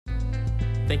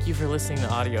Thank you for listening to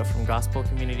audio from Gospel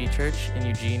Community Church in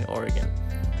Eugene, Oregon.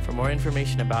 For more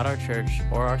information about our church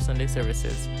or our Sunday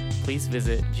services, please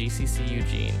visit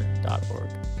gcceugene.org.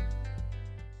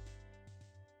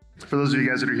 For those of you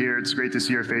guys that are here, it's great to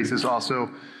see your faces.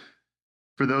 Also,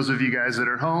 for those of you guys that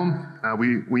are home,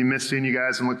 we miss seeing you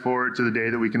guys and look forward to the day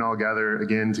that we can all gather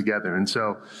again together. And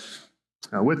so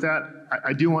with that,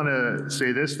 I do want to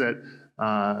say this, that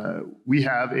we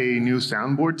have a new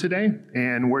soundboard today.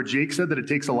 And where Jake said that it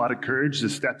takes a lot of courage to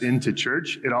step into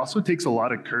church, it also takes a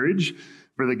lot of courage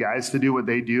for the guys to do what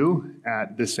they do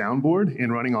at the soundboard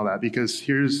and running all that. Because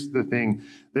here's the thing,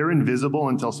 they're invisible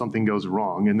until something goes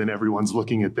wrong and then everyone's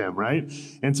looking at them, right?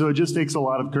 And so it just takes a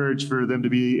lot of courage for them to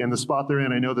be in the spot they're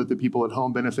in. I know that the people at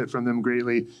home benefit from them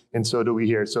greatly, and so do we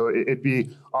here. So it'd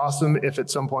be awesome if at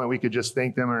some point we could just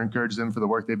thank them or encourage them for the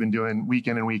work they've been doing week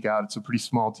in and week out. It's a pretty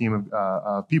small team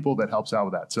of people that helps out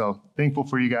with that. So thankful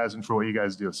for you guys and for what you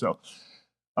guys do. So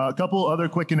a couple other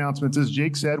quick announcements. As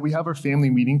Jake said, we have our family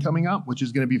meeting coming up, which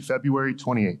is going to be February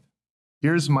 28th.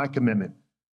 Here's my commitment,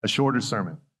 a shorter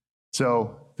sermon.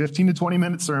 So 15 to 20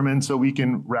 minute sermon so we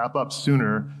can wrap up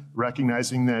sooner,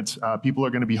 recognizing that people are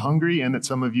going to be hungry and that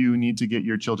some of you need to get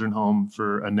your children home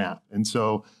for a nap. And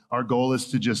so our goal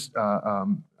is to just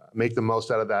make the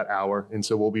most out of that hour. And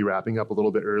so we'll be wrapping up a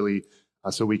little bit early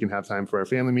so we can have time for our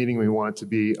family meeting. We want it to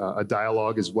be a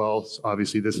dialogue as well. So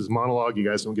obviously, this is monologue. You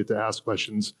guys don't get to ask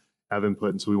questions, have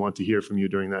input, and so we want to hear from you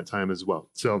during that time as well.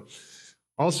 So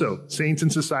also, Saints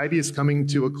in Society is coming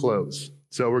to a close.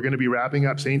 So we're going to be wrapping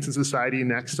up Saints in Society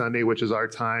next Sunday, which is our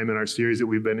time in our series that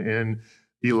we've been in,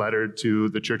 the letter to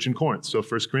the church in Corinth, so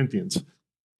 1 Corinthians.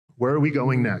 Where are we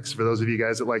going next? For those of you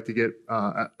guys that like to get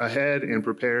ahead and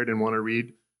prepared and want to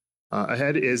read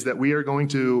ahead, is that we are going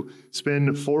to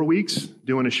spend 4 weeks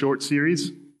doing a short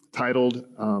series titled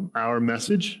Our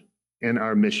Message and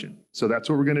Our Mission. So that's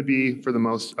where we're going to be for the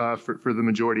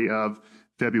majority of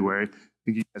February. I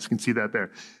think you guys can see that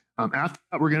there. After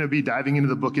that, we're going to be diving into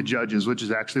the book of Judges, which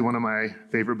is actually one of my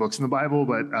favorite books in the Bible,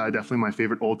 but definitely my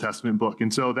favorite Old Testament book.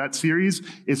 And so that series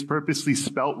is purposely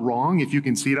spelt wrong. If you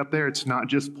can see it up there, it's not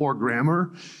just poor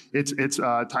grammar. It's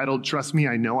titled, Trust Me,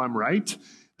 I Know I'm Right.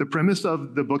 The premise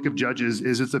of the book of Judges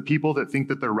is it's a people that think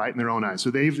that they're right in their own eyes. So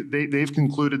they've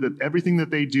concluded that everything that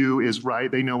they do is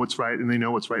right. They know what's right and they know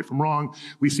what's right from wrong.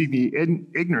 We see the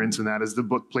ignorance in that as the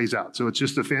book plays out. So it's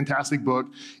just a fantastic book,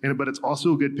 but it's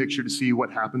also a good picture to see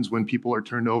what happens when people are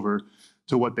turned over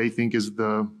to what they think is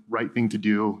the right thing to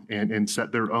do and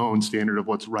set their own standard of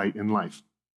what's right in life.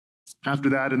 After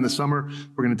that, in the summer,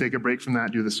 we're going to take a break from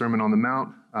that, do the Sermon on the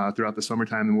Mount throughout the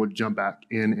summertime, and we'll jump back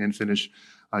in and finish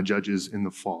Judges in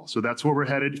the fall. So that's where we're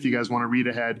headed. If you guys want to read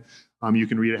ahead, you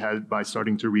can read ahead by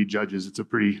starting to read Judges. It's a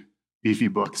pretty beefy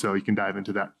book, so you can dive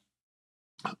into that.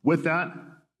 With that,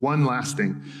 one last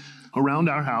thing. Around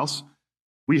our house,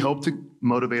 we hope to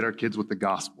motivate our kids with the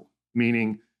gospel,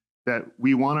 meaning that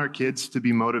we want our kids to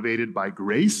be motivated by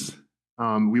grace.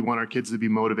 We want our kids to be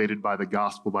motivated by the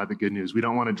gospel, by the good news. We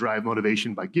don't want to drive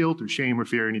motivation by guilt or shame or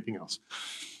fear or anything else.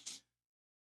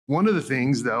 One of the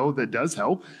things, though, that does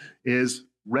help is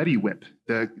Ready Whip,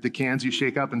 the cans you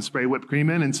shake up and spray whipped cream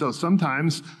in. And so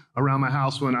sometimes around my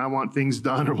house when I want things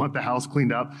done or want the house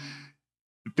cleaned up,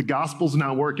 if the gospel's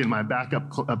not working, my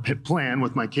backup plan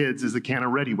with my kids is a can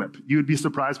of Ready Whip. You would be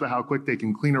surprised by how quick they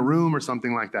can clean a room or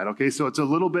something like that, okay? So it's a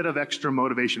little bit of extra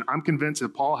motivation. I'm convinced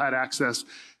if Paul had access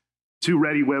to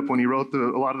Ready Whip when he wrote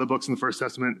a lot of the books in the First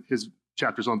Testament, his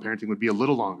chapters on parenting would be a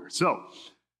little longer. So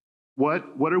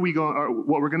what we're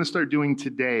going to start doing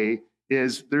today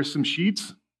is there's some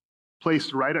sheets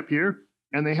placed right up here,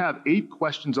 and they have 8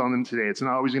 questions on them today. It's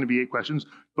not always going to be 8 questions,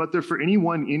 but they're for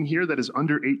anyone in here that is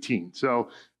under 18. So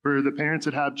for the parents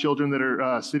that have children that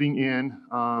are sitting in,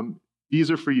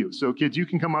 these are for you. So kids, you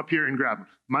can come up here and grab them.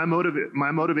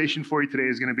 My motivation for you today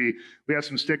is going to be, we have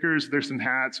some stickers, there's some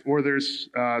hats, or there's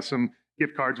some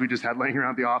gift cards we just had laying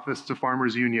around the office to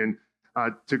Farmers Union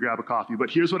to grab a coffee. But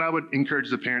here's what I would encourage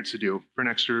the parents to do for an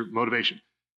extra motivation.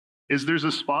 Is there's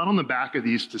a spot on the back of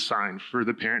these to sign for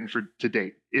the parent and to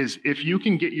date. Is if you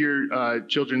can get your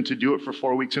children to do it for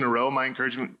 4 weeks in a row, my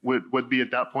encouragement would be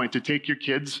at that point to take your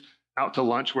kids out to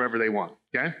lunch wherever they want,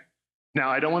 okay? Now,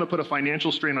 I don't want to put a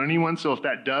financial strain on anyone, so if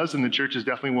that does, then the church is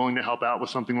definitely willing to help out with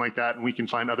something like that, and we can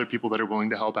find other people that are willing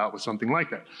to help out with something like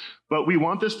that. But we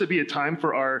want this to be a time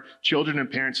for our children and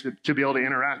parents to be able to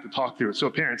interact and talk through it. So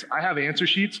parents, I have answer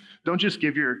sheets. Don't just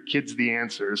give your kids the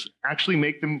answers. Actually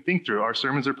make them think through. Our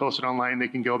sermons are posted online. They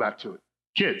can go back to it.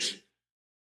 Kids,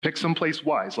 pick someplace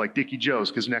wise, like Dickie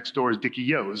Joe's, because next door is Dickie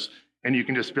Yo's, and you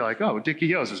can just be like, oh, Dickie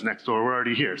Yo's is next door. We're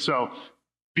already here. So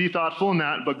be thoughtful in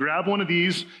that, but grab one of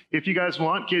these. If you guys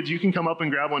want, kids, you can come up and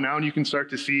grab one now and you can start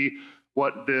to see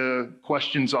what the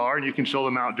questions are and you can fill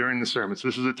them out during the sermon. So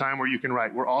this is a time where you can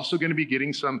write. We're also going to be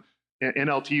getting some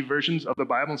NLT versions of the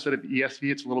Bible instead of ESV.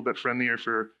 It's a little bit friendlier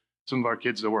for some of our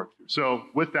kids to work through. So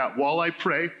with that, while I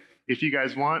pray, if you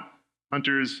guys want,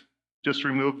 Hunters, just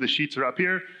remove the sheets are up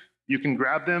here. You can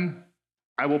grab them.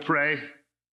 I will pray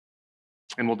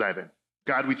and we'll dive in.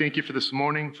 God, we thank you for this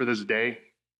morning, for this day.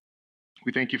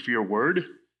 We thank you for your word.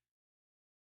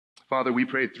 Father, we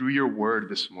pray through your word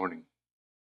this morning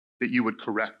that you would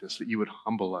correct us, that you would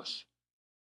humble us,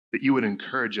 that you would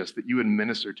encourage us, that you would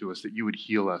minister to us, that you would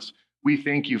heal us. We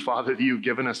thank you, Father, that you've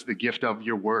given us the gift of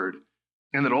your word,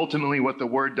 and that ultimately what the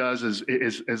word does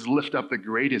is lift up the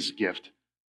greatest gift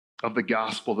of the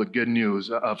gospel, the good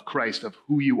news of Christ, of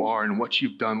who you are and what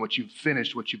you've done, what you've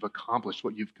finished, what you've accomplished,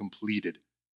 what you've completed.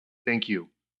 Thank you.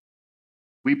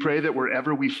 We pray that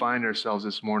wherever we find ourselves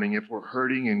this morning, if we're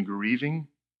hurting and grieving,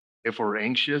 if we're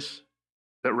anxious,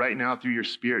 that right now through your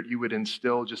Spirit, you would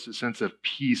instill just a sense of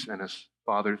peace in us,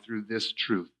 Father, through this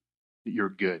truth, that you're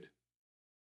good.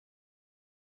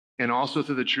 And also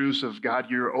through the truths of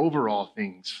God, you're over all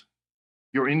things.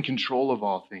 You're in control of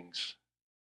all things.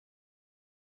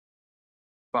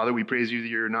 Father, we praise you that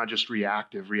you're not just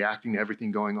reacting to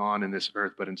everything going on in this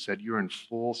earth, but instead you're in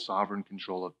full sovereign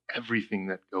control of everything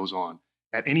that goes on.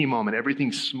 At any moment,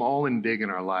 everything small and big in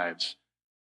our lives,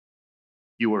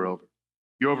 you are over.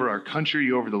 You're over our country,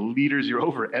 you're over the leaders, you're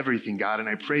over everything, God. And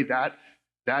I pray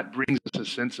that brings us a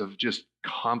sense of just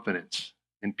confidence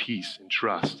and peace and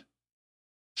trust.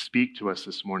 Speak to us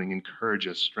this morning, encourage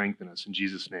us, strengthen us. In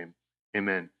Jesus' name,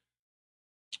 amen.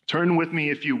 Turn with me,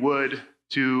 if you would,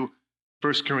 to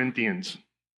 1 Corinthians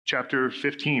chapter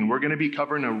 15. We're going to be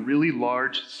covering a really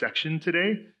large section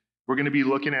today. We're going to be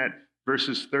looking at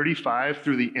verses 35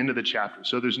 through the end of the chapter.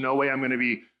 So there's no way I'm going to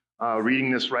be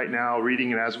reading this right now,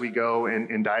 reading it as we go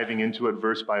and diving into it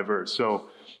verse by verse. So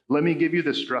let me give you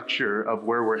the structure of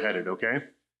where we're headed, okay?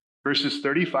 Verses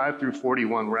 35 through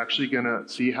 41, we're actually going to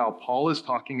see how Paul is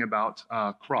talking about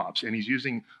crops, and he's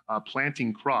using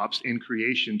planting crops in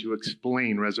creation to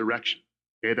explain resurrection.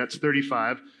 Okay, that's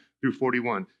 35 through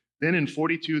 41. Then in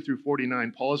 42 through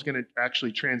 49, Paul is going to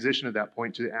actually transition at that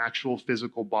point to the actual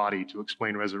physical body to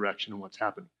explain resurrection and what's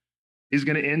happening. He's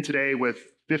going to end today with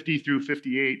 50 through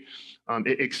 58,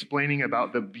 explaining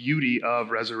about the beauty of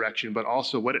resurrection, but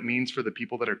also what it means for the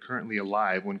people that are currently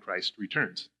alive when Christ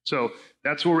returns. So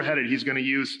that's where we're headed. He's going to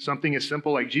use something as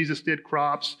simple like Jesus did,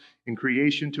 crops in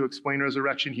creation, to explain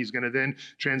resurrection. He's going to then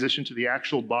transition to the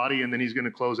actual body, and then he's going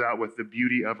to close out with the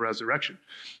beauty of resurrection.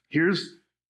 Here's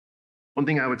one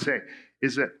thing I would say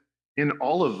is that in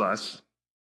all of us,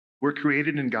 we're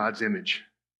created in God's image,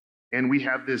 and we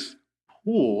have this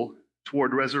pull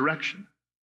toward resurrection.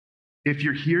 If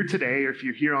you're here today, or if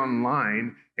you're here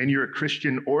online and you're a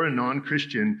Christian or a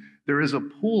non-Christian, there is a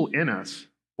pull in us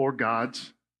for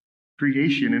God's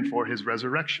creation and for his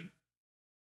resurrection.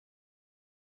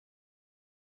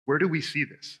 Where do we see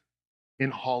this?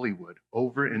 In Hollywood,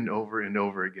 over and over and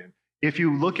over again. If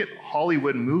you look at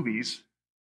Hollywood movies,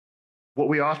 what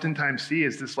we oftentimes see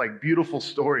is this like beautiful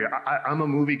story. I'm a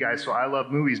movie guy, so I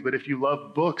love movies. But if you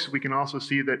love books, we can also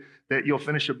see that you'll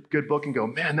finish a good book and go,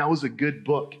 man, that was a good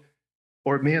book.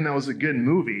 Or man, that was a good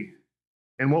movie.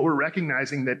 And what we're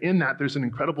recognizing that in that, there's an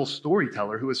incredible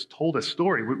storyteller who has told a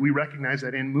story. We recognize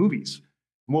that in movies.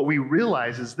 And what we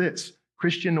realize is this,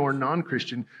 Christian or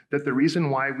non-Christian, that the reason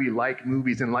why we like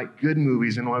movies and like good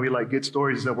movies and why we like good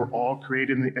stories is that we're all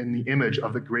created in the image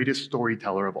of the greatest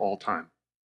storyteller of all time.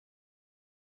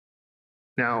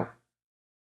 Now,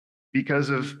 because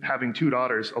of having two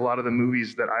daughters, a lot of the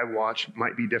movies that I watch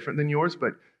might be different than yours,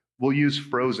 but we'll use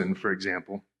Frozen, for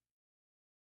example.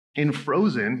 In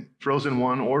Frozen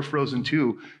 1 or Frozen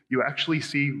 2, you actually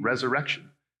see resurrection.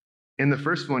 In the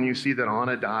first one, you see that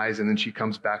Anna dies and then she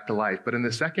comes back to life. But in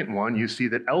the second one, you see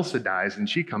that Elsa dies and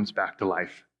she comes back to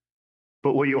life.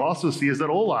 But what you also see is that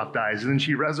Olaf dies and then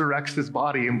she resurrects his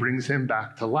body and brings him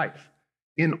back to life.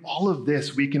 In all of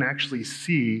this, we can actually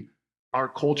see our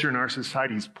culture and our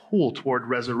society's pull toward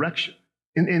resurrection.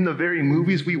 In the very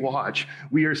movies we watch,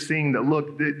 we are seeing that,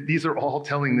 look, these are all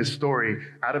telling this story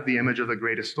out of the image of the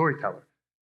greatest storyteller.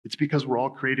 It's because we're all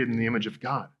created in the image of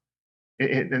God.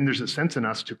 And there's a sense in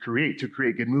us to create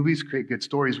good movies, create good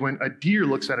stories. When a deer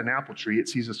looks at an apple tree, it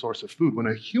sees a source of food. When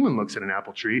a human looks at an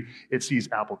apple tree, it sees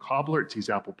apple cobbler, it sees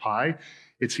apple pie,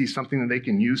 it sees something that they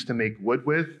can use to make wood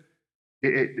with.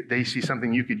 They see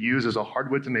something you could use as a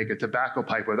hardwood to make a tobacco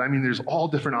pipe with. I mean, there's all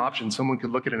different options. Someone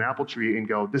could look at an apple tree and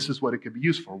go, this is what it could be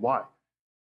used for. Why?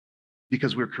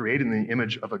 Because we're created in the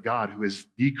image of a God who is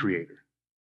the creator.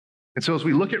 And so as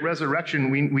we look at resurrection,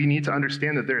 we need to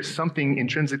understand that there is something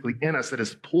intrinsically in us that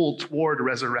is pulled toward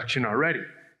resurrection already.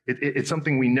 It's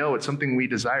something we know. It's something we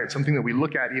desire. It's something that we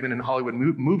look at even in Hollywood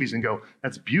movies and go,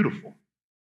 that's beautiful.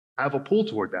 I have a pull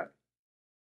toward that.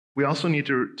 We also need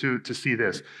to see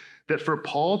this, that for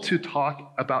Paul to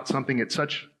talk about something at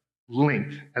such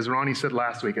length, as Ronnie said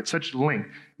last week, at such length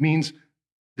means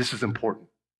this is important.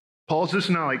 Paul's just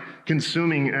not like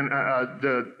consuming,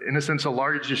 in a sense, the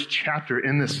largest chapter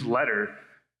in this letter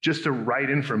just to write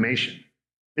information.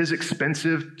 It is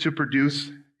expensive to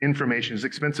produce information. It's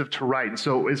expensive to write. And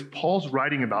so as Paul's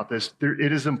writing about this,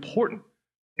 it is important.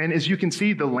 And as you can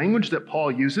see, the language that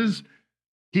Paul uses,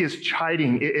 he is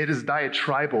chiding. It is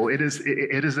diatribal. It is,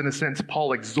 in a sense,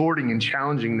 Paul exhorting and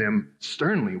challenging them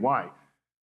sternly. Why?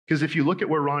 Because if you look at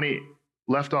where Ronnie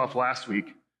left off last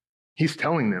week, he's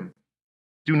telling them,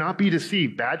 do not be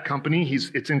deceived. Bad company,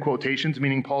 it's in quotations,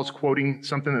 meaning Paul's quoting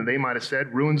something that they might have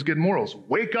said, ruins good morals.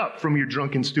 Wake up from your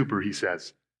drunken stupor, he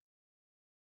says.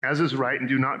 As is right, and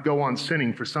do not go on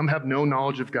sinning, for some have no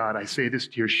knowledge of God. I say this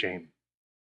to your shame.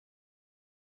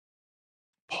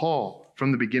 Paul,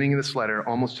 from the beginning of this letter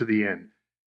almost to the end,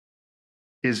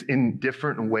 is in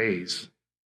different ways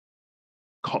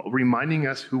reminding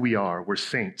us who we are. We're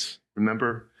saints.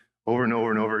 Remember, over and over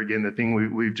and over again, the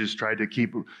thing we've just tried to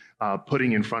keep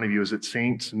putting in front of you is that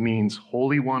saints means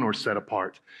holy one or set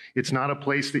apart. It's not a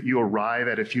place that you arrive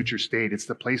at a future state. It's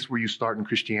the place where you start in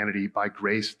Christianity by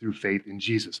grace through faith in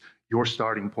Jesus. Your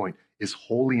starting point is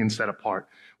holy and set apart.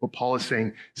 What Paul is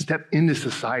saying, step into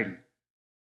society.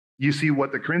 You see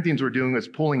what the Corinthians were doing was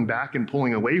pulling back and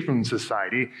pulling away from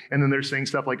society. And then they're saying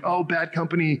stuff like, oh, bad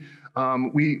company.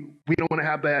 We don't want to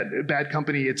have bad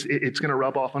company. It's going to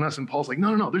rub off on us. And Paul's like,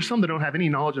 no. There's some that don't have any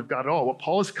knowledge of God at all. What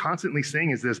Paul is constantly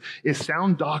saying is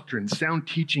sound doctrine, sound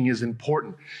teaching is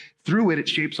important. Through it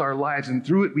shapes our lives. And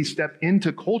through it, we step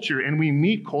into culture and we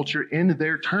meet culture in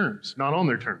their terms, not on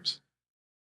their terms.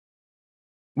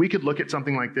 We could look at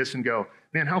something like this and go,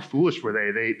 man, how foolish were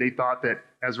they? They thought that,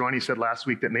 as Ronnie said last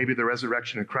week, that maybe the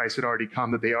resurrection of Christ had already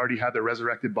come, that they already had their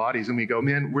resurrected bodies. And we go,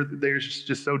 man, they're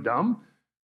just so dumb.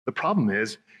 The problem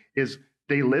is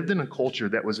they lived in a culture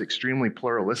that was extremely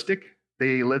pluralistic.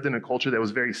 They lived in a culture that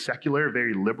was very secular,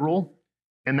 very liberal.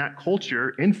 And that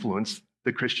culture influenced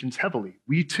the Christians heavily.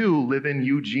 We too live in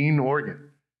Eugene,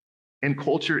 Oregon. And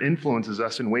culture influences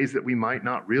us in ways that we might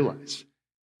not realize.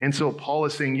 And so Paul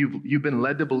is saying, you've been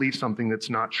led to believe something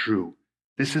that's not true.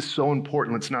 This is so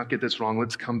important. Let's not get this wrong.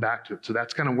 Let's come back to it. So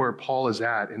that's kind of where Paul is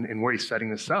at and where he's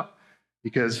setting this up.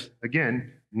 Because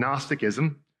again,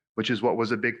 Gnosticism, which is what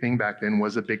was a big thing back then,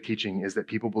 was a big teaching, is that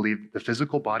people believe the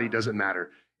physical body doesn't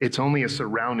matter. It's only a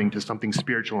surrounding to something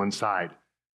spiritual inside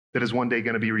that is one day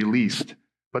going to be released.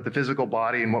 But the physical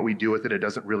body and what we do with it, it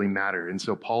doesn't really matter. And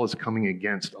so Paul is coming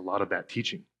against a lot of that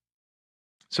teaching.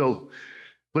 So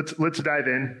let's dive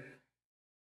in,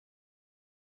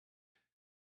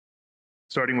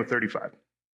 starting with 35.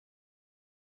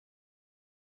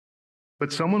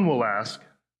 But someone will ask,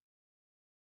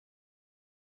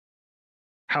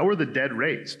 how are the dead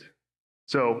raised?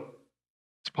 So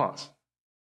let's pause.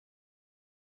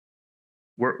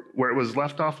 Where it was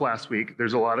left off last week,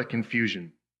 there's a lot of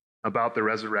confusion about the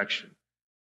resurrection.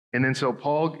 And then so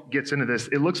Paul gets into this.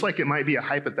 It looks like it might be a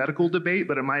hypothetical debate,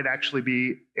 but it might actually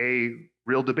be a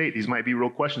real debate. These might be real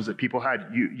questions that people had.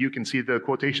 You can see the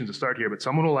quotations that start here, but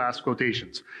someone will ask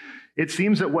quotations. It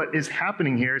seems that what is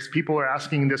happening here is people are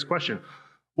asking this question.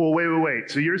 Well,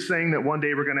 wait. So you're saying that one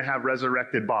day we're going to have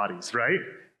resurrected bodies, right?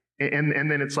 And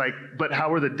then it's like, but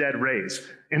how are the dead raised?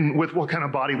 And with what kind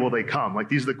of body will they come? Like,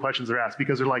 these are the questions they're asked,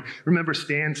 because they're like, remember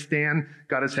Stan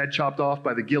got his head chopped off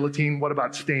by the guillotine. What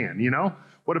about Stan, you know?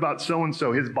 What about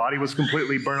so-and-so? His body was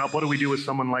completely burned up. What do we do with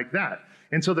someone like that?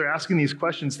 And so they're asking these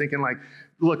questions thinking like,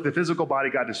 look, the physical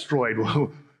body got destroyed.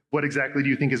 Well, what exactly do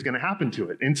you think is going to happen to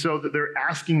it? And so they're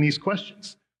asking these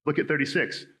questions. Look at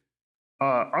 36.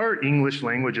 Our English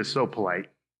language is so polite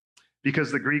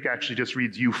because the Greek actually just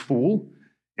reads, you fool.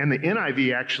 And the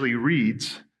NIV actually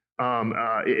reads,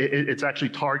 it's actually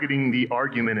targeting the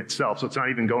argument itself. So it's not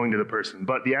even going to the person.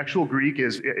 But the actual Greek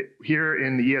is, here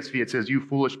in the ESV, it says, you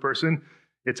foolish person.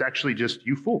 It's actually just,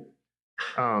 you fool.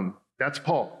 That's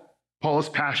Paul. Paul is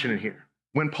passionate here.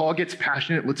 When Paul gets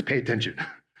passionate, let's pay attention.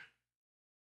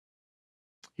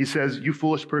 He says, you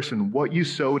foolish person, what you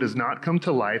sow does not come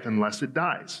to life unless it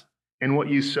dies. And what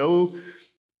you sow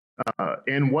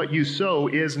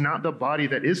is not the body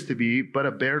that is to be, but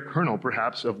a bare kernel,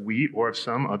 perhaps of wheat or of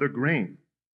some other grain.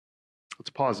 Let's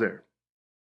pause there.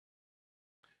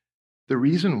 The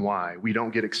reason why we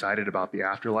don't get excited about the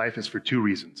afterlife is for two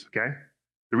reasons, okay?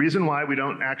 The reason why we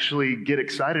don't actually get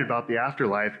excited about the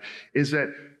afterlife is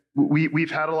that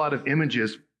we've had a lot of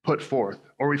images put forth,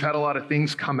 or we've had a lot of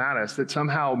things come at us that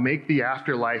somehow make the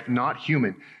afterlife not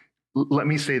human. Let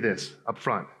me say this up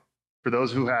front. For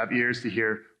those who have ears to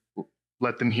hear,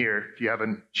 let them hear. If you have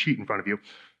a sheet in front of you,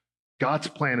 God's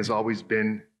plan has always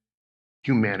been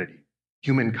humanity,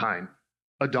 humankind.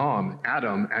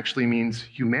 Adam actually means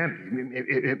humanity.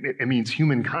 It means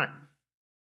humankind.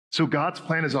 So God's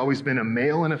plan has always been a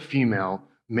male and a female,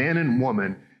 man and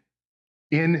woman,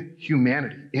 in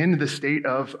humanity, in the state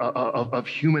of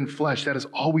human flesh. That has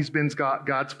always been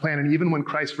God's plan. And even when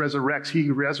Christ resurrects, he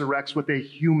resurrects with a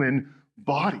human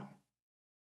body.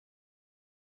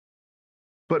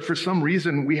 But for some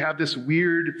reason, we have this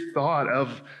weird thought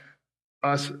of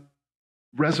us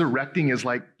resurrecting as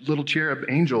like little cherub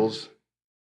angels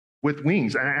with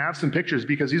wings. And I have some pictures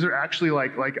because these are actually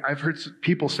like I've heard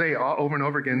people say over and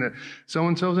over again that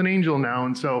so-and-so's an angel now.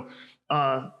 And so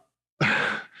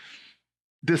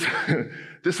this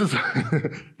is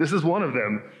this is one of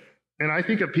them. And I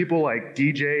think of people like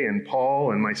DJ and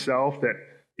Paul and myself that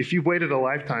if you've waited a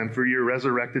lifetime for your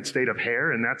resurrected state of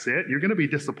hair and that's it, you're going to be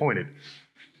disappointed.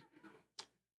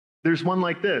 There's one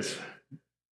like this.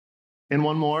 And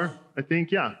one more, I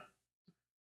think, yeah.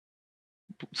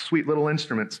 Sweet little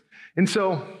instruments. And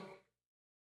so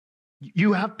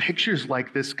you have pictures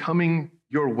like this coming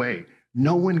your way.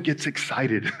 No one gets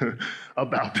excited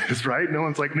about this, right? No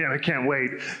one's like, man, I can't wait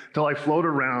till I float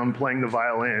around playing the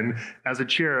violin as a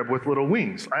cherub with little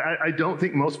wings. I don't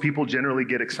think most people generally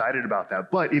get excited about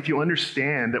that. But if you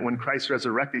understand that when Christ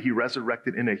resurrected, he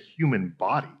resurrected in a human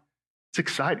body, it's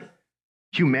exciting.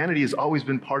 Humanity has always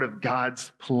been part of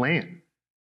God's plan.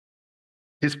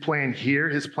 His plan here,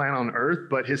 his plan on earth,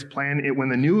 but his plan when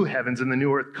the new heavens and the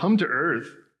new earth come to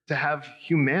earth to have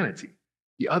humanity.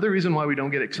 The other reason why we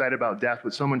don't get excited about death,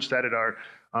 what someone said at our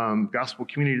gospel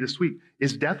community this week,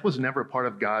 is death was never part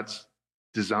of God's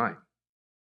design.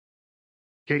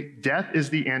 Okay, death is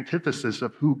the antithesis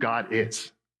of who God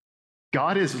is.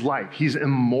 God is life. He's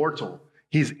immortal.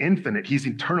 He's infinite. He's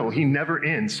eternal. He never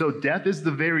ends. So death is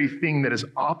the very thing that is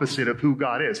opposite of who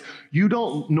God is. You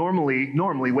don't normally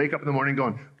wake up in the morning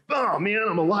going, oh man,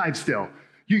 I'm alive still.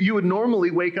 You would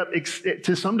normally wake up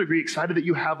to some degree excited that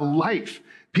you have life.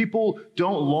 People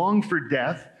don't long for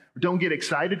death, don't get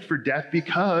excited for death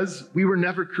because we were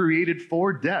never created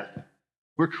for death.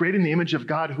 We're created in the image of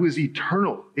God who is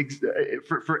eternal,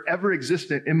 forever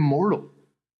existent, immortal.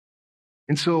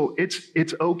 And so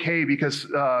it's okay because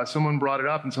someone brought it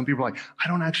up and some people are like, I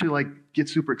don't actually get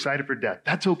super excited for death.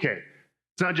 That's okay.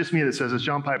 It's not just me that says this.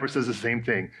 John Piper says the same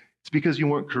thing. It's because you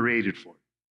weren't created for it.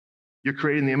 You're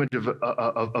created in the image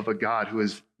of a God who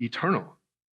is eternal.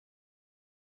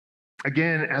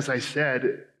 Again, as I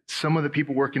said, some of the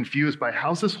people were confused by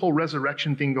how's this whole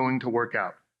resurrection thing going to work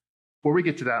out? Before we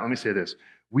get to that, let me say this.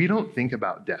 We don't think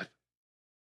about death,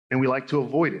 and we like to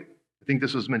avoid it. I think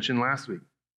this was mentioned last week.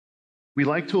 We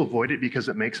like to avoid it because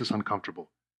it makes us uncomfortable.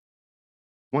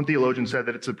 One theologian said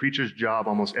that it's a preacher's job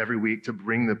almost every week to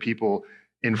bring the people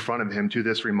in front of him to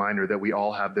this reminder that we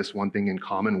all have this one thing in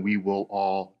common. We will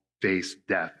all face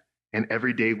death. And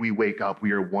every day we wake up,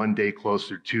 we are one day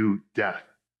closer to death.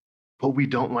 But we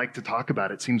don't like to talk about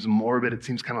it. It seems morbid. It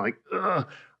seems kind of like,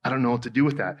 I don't know what to do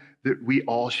with that. We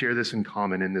all share this in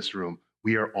common in this room.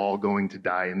 We are all going to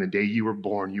die. And the day you were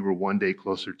born, you were one day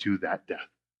closer to that death.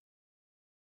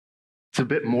 It's a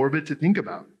bit morbid to think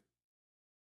about.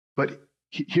 But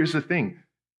here's the thing.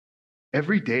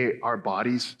 Every day, our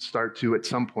bodies start to, at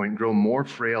some point, grow more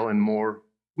frail and more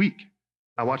weak.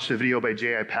 I watched a video by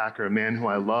J.I. Packer, a man who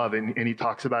I love, and he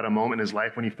talks about a moment in his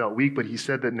life when he felt weak, but he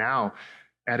said that now,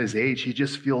 at his age, he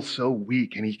just feels so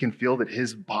weak, and he can feel that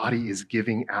his body is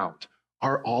giving out.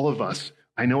 Are all of us,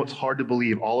 I know it's hard to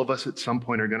believe, all of us at some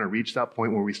point are going to reach that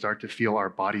point where we start to feel our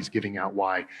bodies giving out.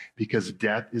 Why? Because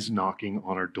death is knocking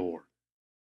on our door.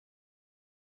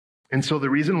 And so the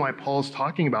reason why Paul's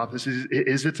talking about this is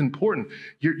it's important.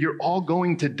 You're all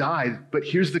going to die, but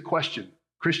here's the question.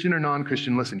 Christian or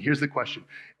non-Christian, listen, here's the question.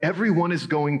 Everyone is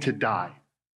going to die.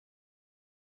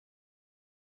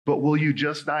 But will you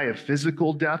just die a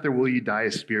physical death or will you die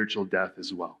a spiritual death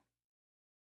as well?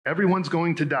 Everyone's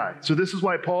going to die. So this is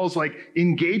why Paul's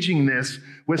engaging this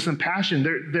with some passion.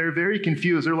 They're very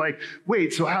confused. They're like,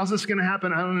 wait, so how's this going to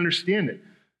happen? I don't understand it.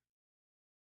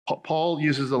 Paul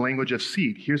uses the language of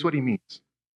seed. Here's what he means.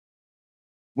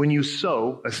 When you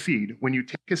sow a seed, when you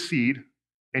take a seed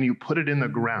and you put it in the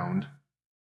ground,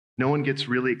 no one gets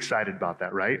really excited about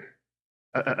that, right?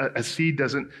 A seed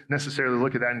doesn't necessarily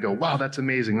look at that and go, wow, that's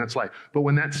amazing, that's life. But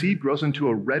when that seed grows into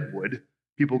a redwood,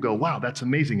 people go, wow, that's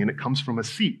amazing, and it comes from a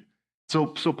seed. So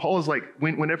Paul is like,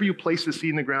 whenever you place the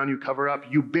seed in the ground, you cover up,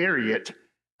 you bury it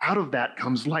out of that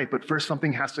comes life. But first,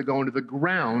 something has to go into the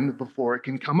ground before it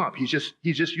can come up. He's just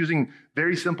using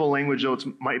very simple language, though it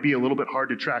might be a little bit hard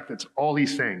to track. That's all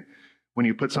he's saying. When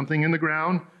you put something in the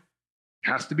ground, it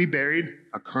has to be buried,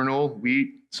 a kernel,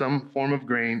 wheat, some form of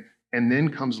grain, and then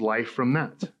comes life from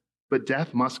that. But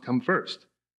death must come first.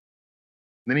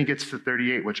 Then he gets to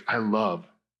 38, which I love.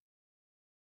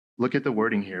 Look at the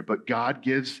wording here. But God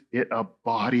gives it a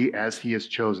body as he has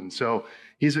chosen. So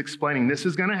he's explaining this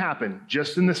is going to happen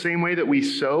just in the same way that we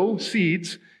sow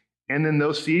seeds, and then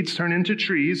those seeds turn into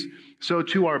trees. So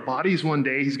to our bodies one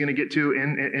day, he's going to get to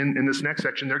in this next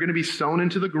section, they're going to be sown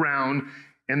into the ground,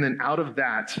 and then out of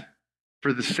that,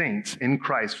 for the saints in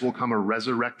Christ, will come a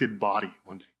resurrected body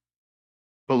one day.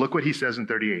 But look what he says in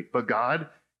 38. But God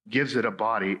gives it a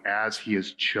body as he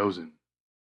has chosen,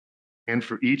 and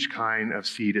for each kind of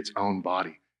seed its own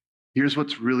body. Here's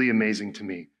what's really amazing to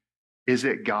me, is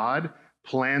that God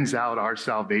plans out our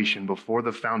salvation before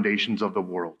the foundations of the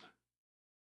world.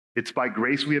 It's by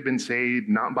grace we have been saved,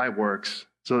 not by works,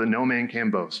 so that no man can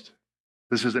boast.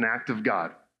 This is an act of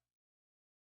God.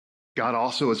 God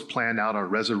also has planned out our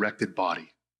resurrected body.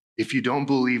 If you don't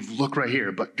believe, look right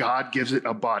here. But God gives it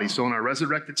a body. So in our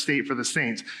resurrected state for the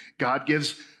saints, God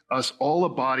gives us all a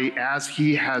body as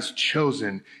he has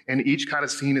chosen, and each kind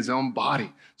of seen his own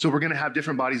body. So we're going to have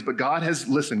different bodies, but God has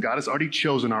already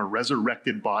chosen our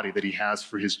resurrected body that he has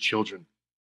for his children.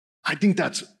 I think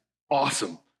that's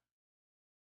awesome.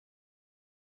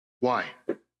 Why?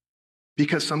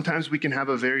 Because sometimes we can have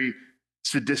a very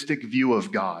sadistic view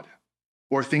of God,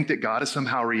 or think that God is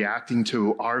somehow reacting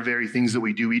to our very things that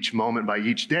we do each moment by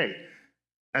each day.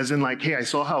 As in like, hey, I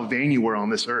saw how vain you were on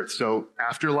this earth. So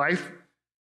afterlife,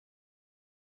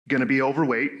 going to be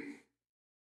overweight.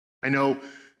 I know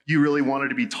you really wanted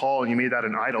to be tall and you made that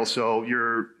an idol. So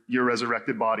your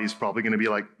resurrected body is probably going to be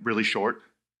like really short.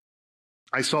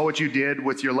 I saw what you did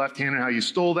with your left hand and how you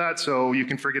stole that, so you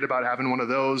can forget about having one of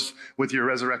those with your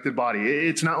resurrected body.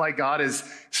 It's not like God is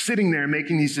sitting there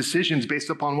making these decisions based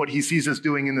upon what he sees us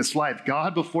doing in this life.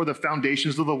 God, before the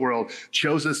foundations of the world,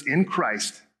 chose us in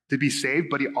Christ to be saved,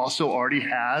 but he also already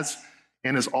has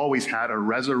and has always had a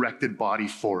resurrected body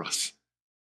for us.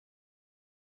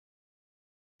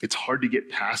 It's hard to get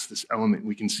past this element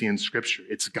we can see in Scripture.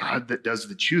 It's God that does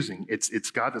the choosing.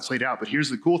 It's God that's laid out. But here's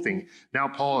the cool thing. Now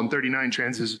Paul in 39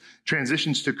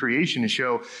 transitions to creation to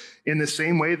show in the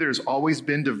same way there's always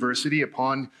been diversity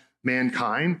upon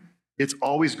mankind, it's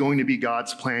always going to be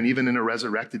God's plan, even in a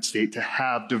resurrected state, to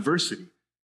have diversity.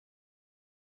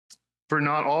 For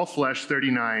not all flesh,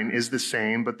 39, is the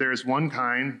same, but there is one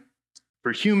kind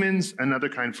for humans, another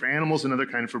kind for animals, another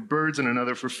kind for birds, and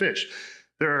another for fish.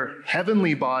 There are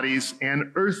heavenly bodies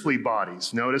and earthly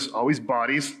bodies. Notice always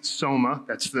bodies, soma,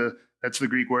 that's the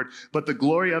Greek word. But the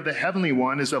glory of the heavenly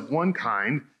one is of one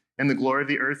kind, and the glory of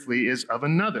the earthly is of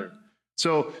another.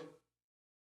 So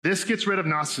this gets rid of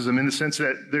Gnosticism in the sense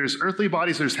that there's earthly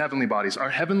bodies, there's heavenly bodies. Our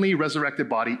heavenly resurrected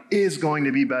body is going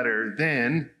to be better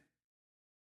than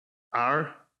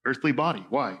our earthly body.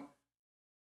 Why?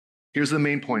 Here's the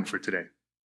main point for today.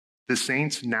 The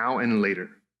saints now and later.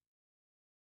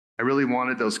 I really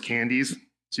wanted those candies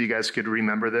so you guys could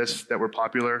remember this that were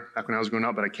popular back when I was growing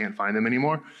up, but I can't find them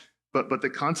anymore. But the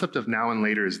concept of now and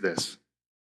later is this.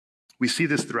 We see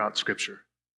this throughout Scripture.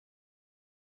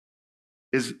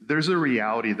 There's a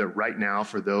reality that right now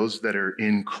for those that are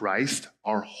in Christ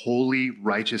are holy,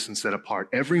 righteous, and set apart.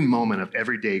 Every moment of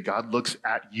every day, God looks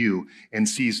at you and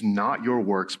sees not your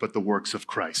works, but the works of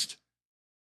Christ.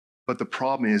 But the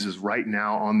problem is right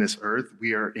now on this earth,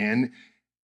 we are in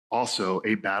also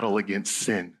a battle against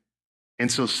sin. And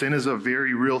so sin is a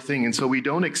very real thing. And so we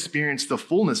don't experience the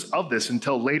fullness of this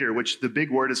until later, which the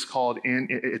big word is called, and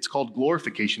it's called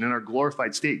glorification, in our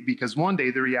glorified state, because one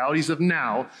day the realities of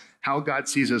now, how God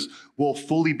sees us, will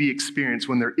fully be experienced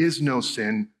when there is no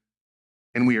sin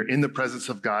and we are in the presence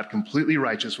of God, completely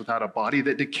righteous, without a body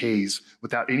that decays,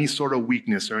 without any sort of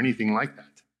weakness or anything like that.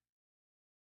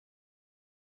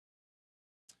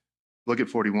 Look at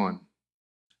 41.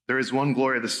 There is one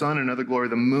glory of the sun, another glory of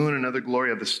the moon, another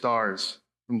glory of the stars.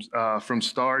 From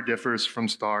star differs from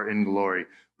star in glory.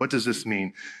 What does this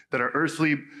mean? That our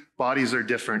earthly bodies are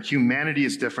different. Humanity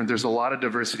is different. There's a lot of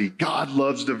diversity. God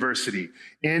loves diversity.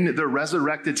 In the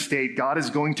resurrected state, God is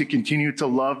going to continue to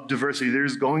love diversity.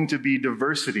 There's going to be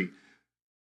diversity.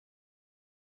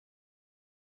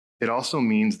 It also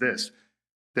means this,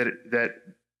 that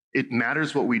it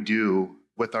matters what we do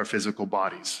with our physical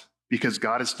bodies, because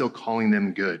God is still calling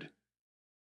them good.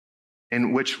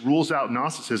 And which rules out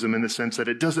Gnosticism in the sense that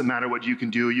it doesn't matter what you can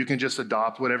do. You can just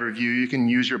adopt whatever view. You can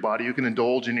use your body. You can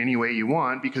indulge in any way you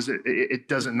want because it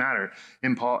doesn't matter.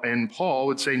 And Paul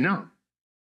would say, no,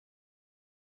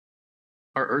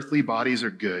 Our earthly bodies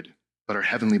are good, but our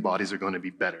heavenly bodies are going to be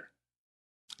better.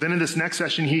 Then in this next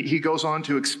session, he goes on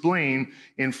to explain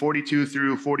in 42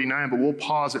 through 49, but we'll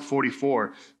pause at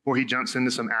 44 before he jumps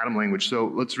into some Adam language.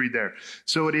 So let's read there.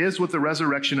 So it is with the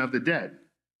resurrection of the dead.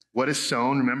 What is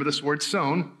sown, remember this word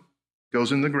sown,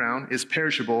 goes in the ground, is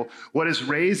perishable. What is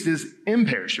raised is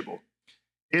imperishable.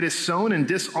 It is sown in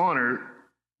dishonor.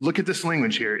 Look at this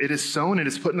language here. It is sown, it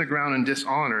is put in the ground in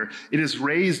dishonor. It is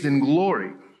raised in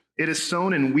glory. It is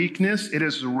sown in weakness. It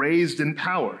is raised in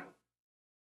power.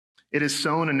 It is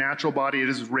sown a natural body. It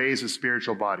is raised a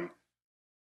spiritual body.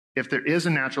 If there is a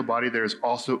natural body, there is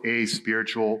also a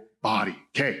spiritual body.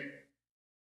 Okay.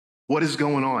 What is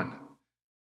going on?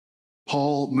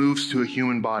 Paul moves to a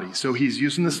human body. So he's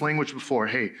using this language before.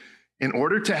 Hey, in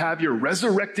order to have your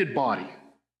resurrected body,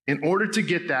 in order to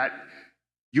get that,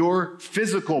 your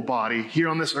physical body here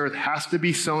on this earth has to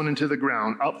be sown into the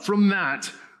ground. Up from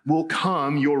that will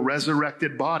come your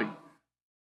resurrected body.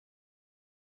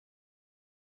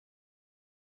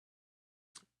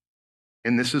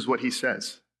 And this is what he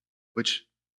says, which,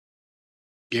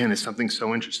 again, is something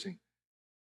so interesting.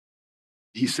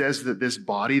 He says that this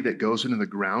body that goes into the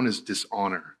ground is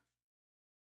dishonor.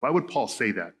 Why would Paul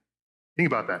say that? Think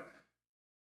about that.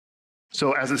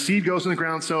 So as a seed goes in the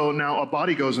ground, so now a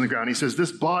body goes in the ground. He says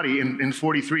this body in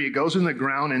 43, it goes in the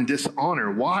ground in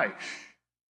dishonor. Why?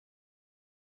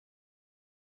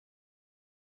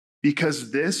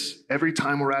 Because this, every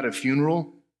time we're at a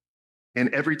funeral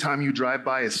and every time you drive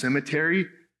by a cemetery,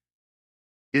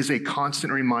 is a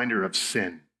constant reminder of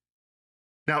sin.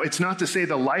 Now, it's not to say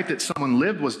the life that someone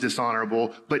lived was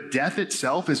dishonorable, but death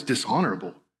itself is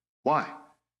dishonorable. Why?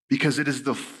 Because it is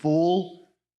the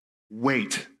full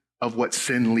weight of what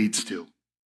sin leads to.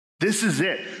 This is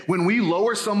it. When we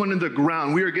lower someone in the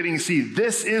ground, we are getting to see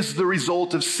this is the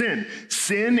result of sin.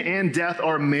 Sin and death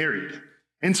are married.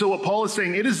 And so what Paul is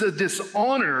saying, it is a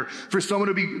dishonor for someone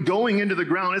to be going into the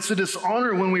ground. It's a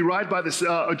dishonor when we drive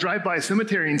by a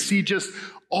cemetery and see just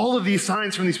all of these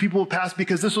signs from these people who passed,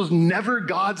 because this was never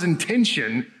God's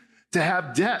intention to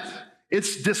have death.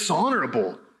 It's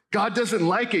dishonorable. God doesn't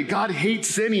like it. God hates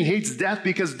sin. He hates death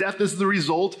because death is the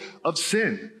result of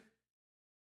sin.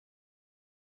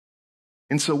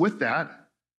 And so with that,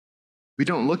 we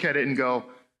don't look at it and go,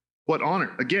 what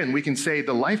honor? Again, we can say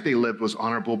the life they lived was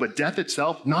honorable, but death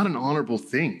itself, not an honorable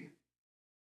thing.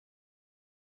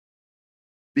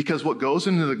 Because what goes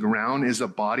into the ground is a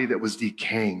body that was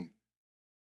decaying.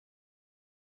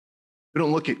 We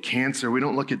don't look at cancer. We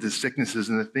don't look at the sicknesses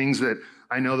and the things that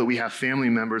I know that we have family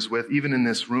members with, even in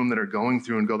this room, that are going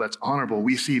through and go, that's honorable.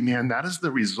 We see, man, that is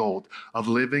the result of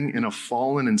living in a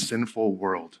fallen and sinful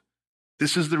world.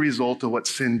 This is the result of what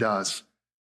sin does.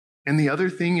 And the other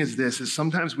thing is this, is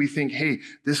sometimes we think, hey,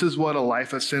 this is what a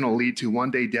life of sin will lead to,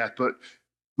 one day death, but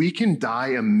we can die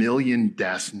a million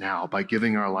deaths now by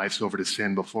giving our lives over to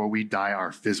sin before we die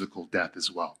our physical death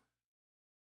as well.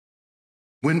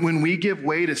 When we give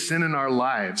way to sin in our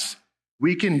lives,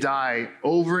 we can die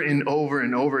over and over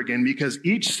and over again, because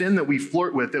each sin that we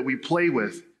flirt with, that we play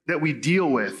with, that we deal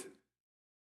with,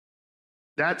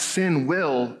 that sin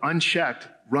will, unchecked,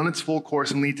 run its full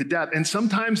course and lead to death. And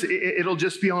sometimes it'll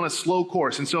just be on a slow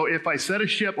course. And so if I set a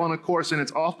ship on a course and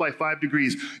it's off by 5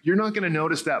 degrees, you're not going to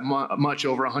notice that much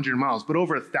over 100 miles. But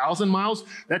over 1,000 miles,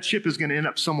 that ship is going to end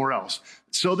up somewhere else.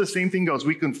 So the same thing goes.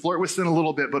 We can flirt with sin a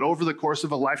little bit, but over the course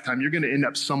of a lifetime, you're going to end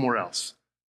up somewhere else.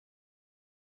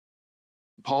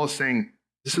 Paul is saying,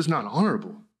 this is not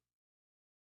honorable.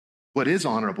 What is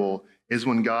honorable is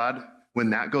when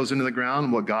that goes into the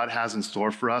ground, what God has in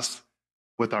store for us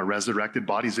with our resurrected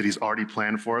bodies that he's already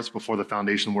planned for us before the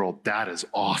foundation of the world. That is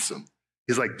awesome.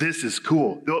 He's like, this is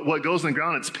cool. What goes in the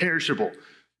ground, it's perishable.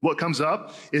 What comes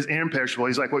up is imperishable.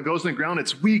 He's like, what goes in the ground,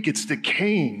 it's weak, it's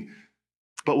decaying.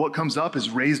 But what comes up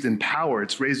is raised in power.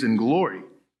 It's raised in glory.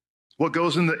 What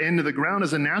goes into the ground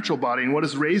is a natural body, and what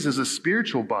is raised is a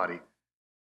spiritual body.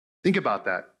 Think about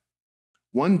that.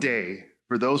 One day,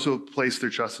 for those who have placed their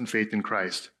trust and faith in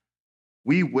Christ,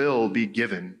 we will be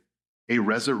given a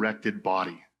resurrected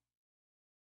body,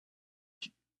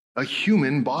 a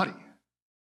human body.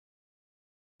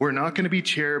 We're not going to be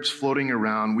cherubs floating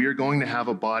around. We are going to have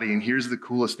a body, and here's the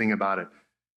coolest thing about it.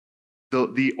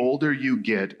 The older you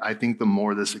get, I think the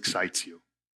more this excites you.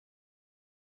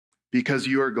 Because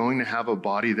you are going to have a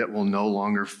body that will no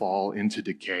longer fall into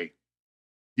decay.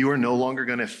 You are no longer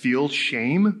going to feel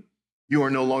shame. You are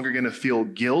no longer going to feel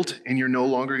guilt, and you're no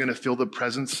longer going to feel the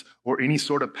presence or any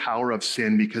sort of power of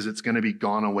sin, because it's going to be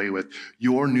gone away with.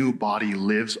 Your new body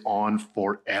lives on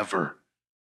forever.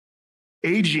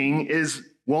 Aging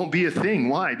won't be a thing.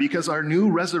 Why? Because our new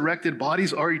resurrected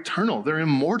bodies are eternal. They're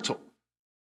immortal.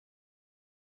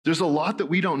 There's a lot that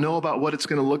we don't know about what it's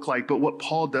going to look like, but what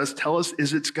Paul does tell us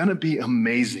is it's going to be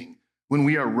amazing when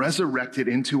we are resurrected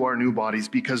into our new bodies,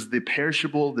 because the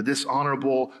perishable, the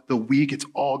dishonorable, the weak, it's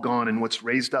all gone, and what's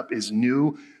raised up is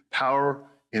new power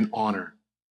and honor.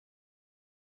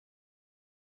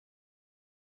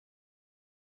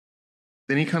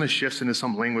 Then he kind of shifts into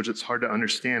some language that's hard to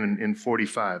understand in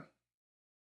 45.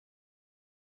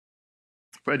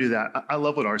 Before I do that, I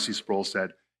love what R.C. Sproul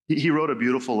said. He wrote a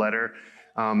beautiful letter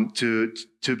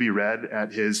to be read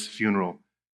at his funeral.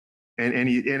 And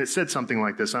it said something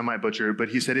like this. I might butcher it, but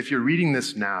he said, if you're reading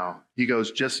this now, he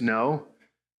goes, just know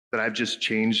that I've just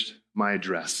changed my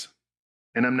address.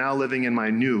 And I'm now living in my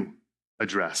new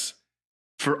address.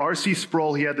 For R.C.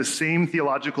 Sproul, he had the same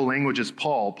theological language as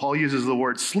Paul. Paul uses the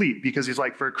word sleep because he's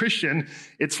like, for a Christian,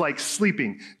 it's like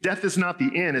sleeping. Death is not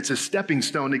the end. It's a stepping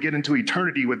stone to get into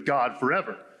eternity with God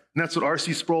forever. And that's what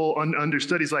R.C. Sproul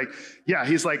understood. He's like,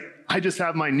 I just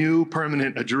have my new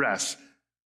permanent address.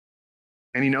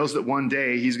 And he knows that one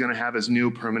day he's going to have his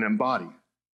new permanent body.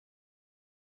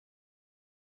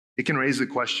 It can raise the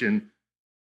question,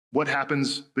 what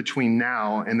happens between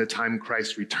now and the time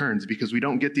Christ returns? Because we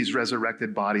don't get these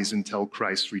resurrected bodies until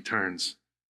Christ returns.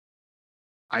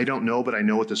 I don't know, but I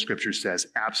know what the scripture says.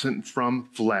 Absent from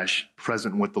flesh,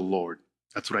 present with the Lord.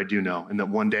 That's what I do know. And that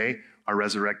one day, our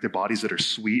resurrected bodies that are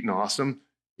sweet and awesome,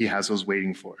 he has those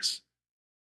waiting for us.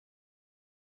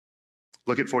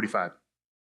 Look at 45.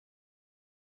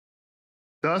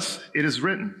 Thus, it is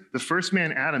written, the first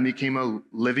man, Adam, became a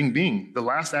living being. The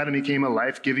last Adam became a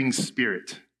life-giving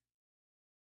spirit.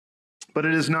 But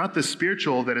it is not the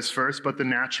spiritual that is first, but the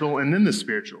natural and then the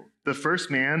spiritual. The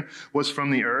first man was from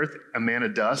the earth, a man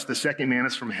of dust. The second man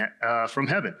is from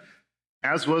heaven.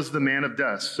 As was the man of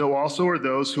dust, so also are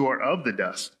those who are of the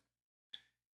dust.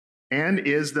 And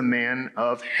is the man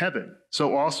of heaven,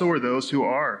 so also are those who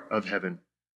are of heaven.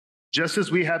 Just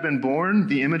as we have been born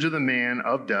the image of the man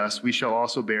of dust, we shall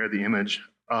also bear the image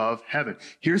of heaven.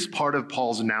 Here's part of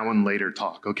Paul's now and later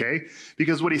talk, okay?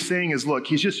 Because what he's saying is, look,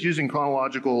 he's just using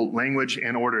chronological language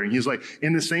and ordering. He's like,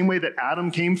 in the same way that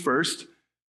Adam came first,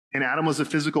 and Adam was a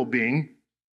physical being,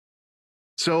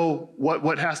 so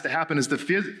what has to happen is the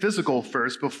physical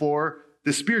first before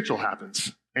the spiritual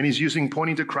happens. And he's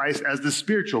pointing to Christ as the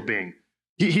spiritual being.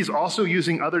 He's also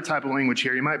using other type of language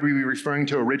here. He might be referring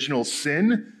to original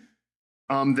sin,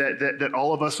 that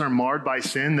all of us are marred by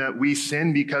sin, that we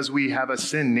sin because we have a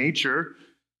sin nature.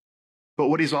 But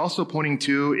what he's also pointing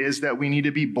to is that we need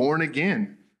to be born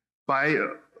again by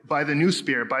the new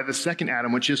spirit, by the second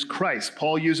Adam, which is Christ.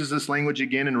 Paul uses this language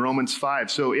again in Romans 5.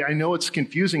 So I know it's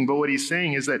confusing, but what he's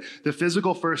saying is that the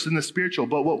physical first and the spiritual.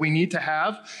 But what we need to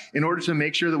have in order to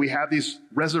make sure that we have this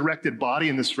resurrected body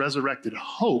and this resurrected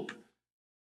hope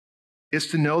is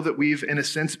to know that we've, in a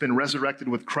sense, been resurrected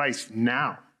with Christ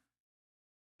now.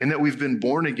 And that we've been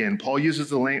born again. Jesus uses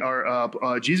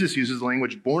the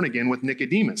language born again with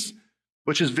Nicodemus,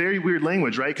 which is very weird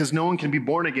language, right? Because no one can be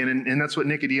born again. And that's what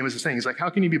Nicodemus is saying. He's like, how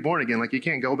can you be born again? Like, you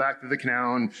can't go back to the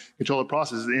canal and control the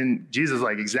process. And Jesus is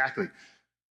like, exactly.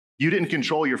 You didn't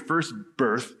control your first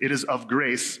birth. It is of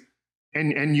grace.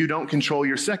 And you don't control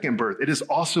your second birth. It is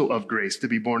also of grace to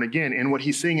be born again. And what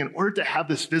he's saying, in order to have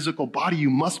this physical body,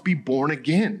 you must be born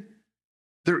again.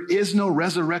 There is no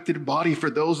resurrected body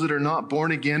for those that are not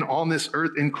born again on this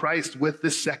earth in Christ with the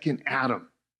second Adam.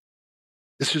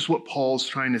 This is what Paul's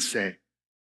trying to say.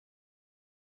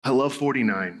 I love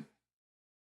 49.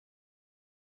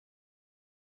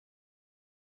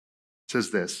 It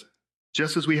says this,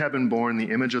 just as we have been born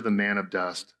the image of the man of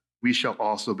dust, we shall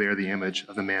also bear the image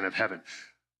of the man of heaven.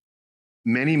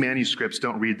 Many manuscripts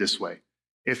don't read this way.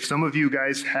 If some of you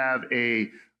guys have a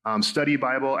study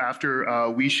Bible, after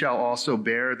we shall also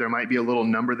bear, there might be a little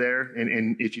number there.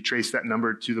 And if you trace that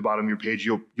number to the bottom of your page,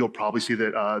 you'll probably see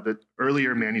that the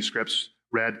earlier manuscripts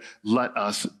read, let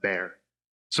us bear.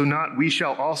 So not we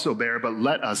shall also bear, but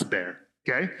let us bear,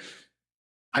 okay?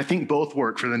 I think both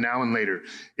work for the now and later.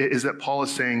 It is that Paul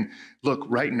is saying, look,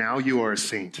 right now you are a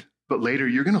saint, but later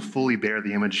you're going to fully bear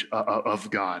the image of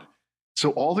God.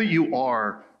 So all that you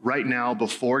are right now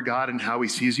before God and how he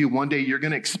sees you, one day you're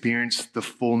going to experience the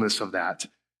fullness of that.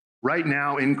 Right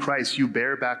now in Christ, you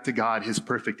bear back to God his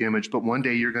perfect image, but one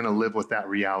day you're going to live with that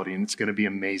reality and it's going to be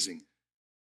amazing.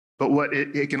 But what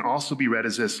it can also be read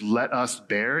as this, let us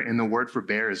bear, and the word for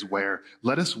bear is wear.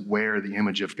 Let us wear the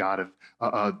image of God,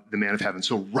 of the man of heaven.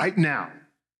 So right now,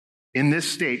 in this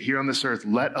state here on this earth,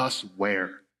 let us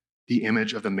wear the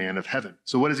image of the man of heaven.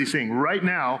 So what is he saying? Right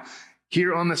now,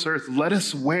 here on this earth, let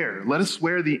us wear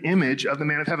the image of the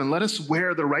man of heaven. Let us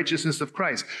wear the righteousness of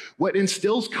Christ. What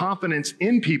instills confidence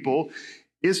in people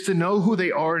is to know who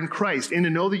they are in Christ and to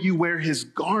know that you wear his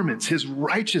garments, his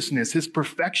righteousness, his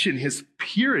perfection, his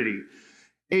purity.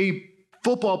 A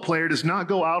football player does not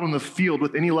go out on the field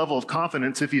with any level of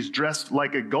confidence if he's dressed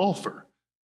like a golfer.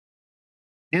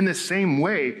 In the same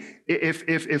way,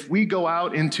 if we go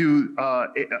out into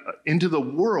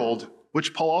the world,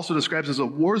 which Paul also describes as a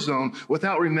war zone,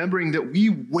 without remembering that we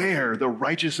wear the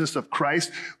righteousness of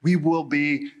Christ, we will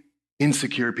be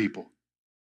insecure people.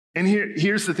 And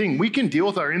here's the thing. We can deal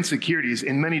with our insecurities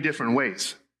in many different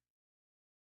ways.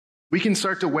 We can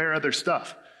start to wear other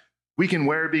stuff. We can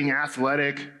wear being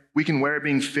athletic. We can wear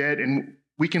being fit. And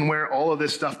we can wear all of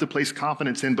this stuff to place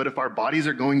confidence in. But if our bodies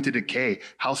are going to decay,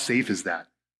 how safe is that?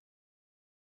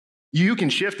 You can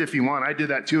shift if you want. I did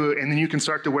that too. And then you can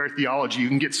start to wear theology. You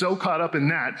can get so caught up in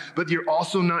that, but you're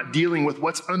also not dealing with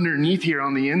what's underneath here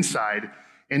on the inside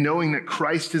and knowing that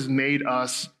Christ has made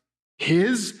us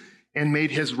his and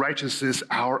made his righteousness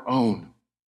our own.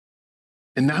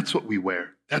 And that's what we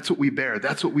wear. That's what we bear.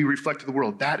 That's what we reflect to the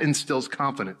world. That instills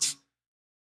confidence.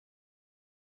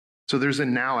 So there's a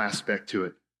now aspect to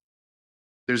it.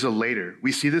 There's a later.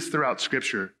 We see this throughout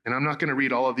Scripture, and I'm not going to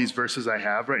read all of these verses I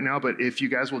have right now, but if you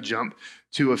guys will jump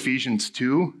to Ephesians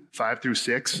 2, 5 through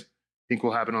 6, I think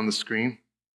we'll have it on the screen.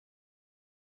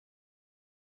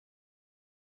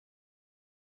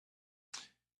 It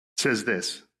says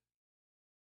this: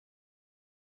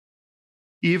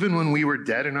 even when we were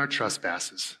dead in our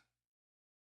trespasses,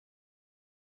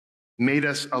 made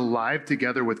us alive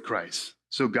together with Christ.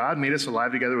 So God made us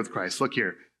alive together with Christ. Look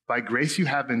here. By grace you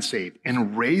have been saved,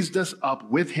 and raised us up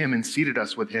with him and seated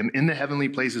us with him in the heavenly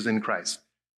places in Christ.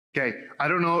 Okay, I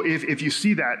don't know if you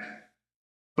see that,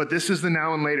 but this is the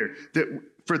now and later. That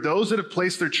for those that have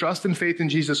placed their trust and faith in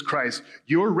Jesus Christ,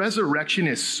 your resurrection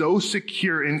is so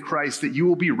secure in Christ that you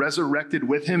will be resurrected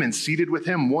with him and seated with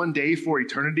him one day for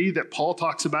eternity, that Paul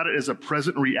talks about it as a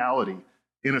present reality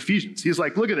in Ephesians. He's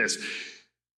like, look at this.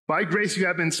 By grace you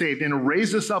have been saved, and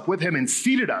raised us up with him and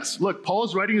seated us. Look, Paul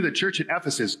is writing to the church at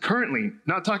Ephesus currently,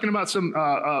 not talking about some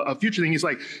a future thing. He's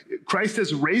like, Christ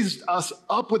has raised us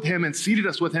up with him and seated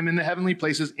us with him in the heavenly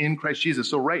places in Christ Jesus.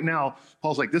 So right now,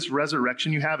 Paul's like, this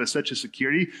resurrection you have is such a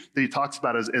security that he talks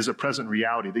about as a present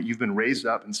reality, that you've been raised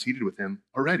up and seated with him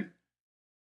already.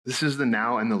 This is the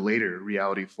now and the later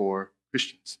reality for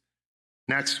Christians.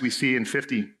 Next, we see in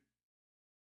 50,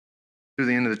 through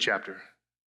the end of the chapter,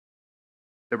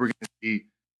 that we're going to see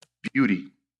beauty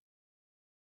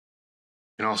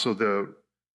and also the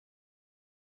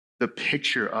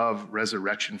picture of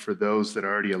resurrection for those that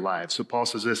are already alive. So Paul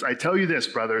says this: I tell you this,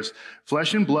 brothers,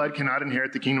 flesh and blood cannot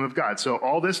inherit the kingdom of God. So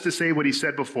all this to say what he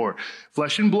said before.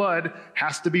 Flesh and blood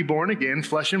has to be born again.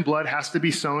 Flesh and blood has to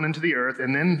be sown into the earth.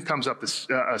 And then comes up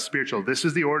the spiritual. This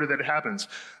is the order that it happens.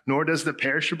 Nor does the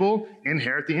perishable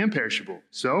inherit the imperishable.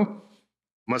 So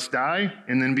must die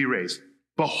and then be raised.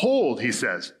 Behold, he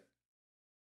says,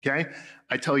 okay,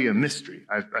 I tell you a mystery.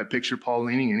 I picture Paul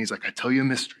leaning and he's like, I tell you a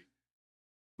mystery.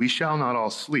 We shall not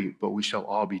all sleep, but we shall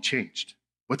all be changed.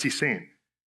 What's he saying?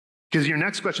 Because your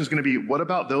next question is going to be, what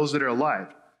about those that are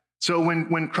alive? So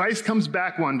when Christ comes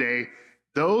back one day,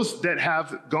 those that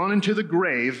have gone into the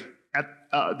grave,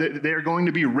 they are going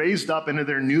to be raised up into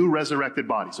their new resurrected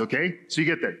bodies, okay? So you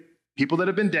get that. People that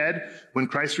have been dead, when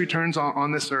Christ returns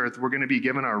on this earth, we're going to be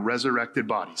given our resurrected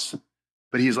bodies.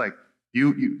 But he's like,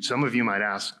 some of you might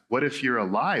ask, what if you're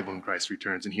alive when Christ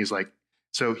returns? And he's like,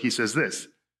 so he says this: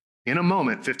 in a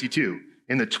moment, 52,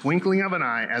 in the twinkling of an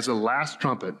eye, as a last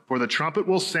trumpet, for the trumpet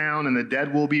will sound and the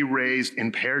dead will be raised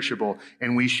imperishable,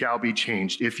 and we shall be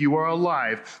changed. If you are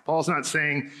alive, Paul's not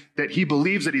saying that he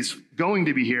believes that he's going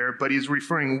to be here, but he's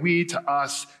referring we to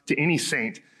us, to any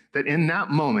saint, that in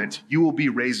that moment you will be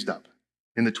raised up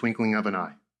in the twinkling of an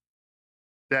eye.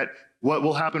 That what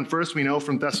will happen first, we know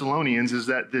from Thessalonians, is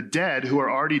that the dead who are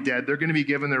already dead, they're going to be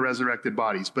given their resurrected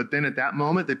bodies. But then at that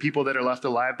moment, the people that are left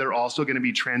alive, they're also going to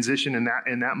be transitioned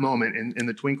in that moment, in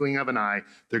the twinkling of an eye,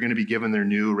 they're going to be given their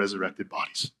new resurrected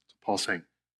bodies. That's what Paul's saying.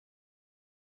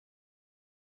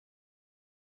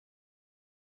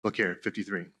 Look here,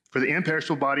 53. For the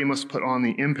imperishable body must put on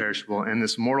the imperishable, and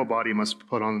this mortal body must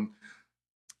put on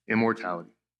immortality.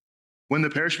 When the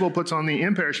perishable puts on the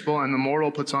imperishable and the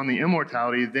mortal puts on the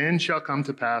immortality, then shall come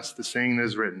to pass the saying that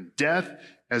is written. Death,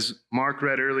 as Mark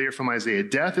read earlier from Isaiah,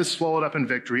 death is swallowed up in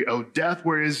victory. O death,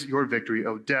 where is your victory?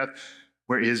 O death,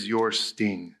 where is your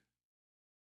sting?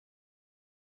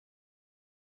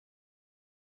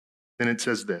 Then it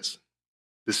says this: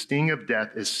 the sting of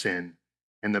death is sin,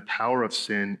 and the power of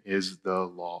sin is the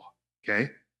law.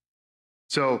 Okay?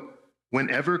 So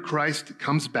whenever Christ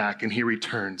comes back and he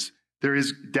returns,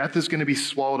 Death is going to be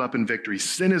swallowed up in victory.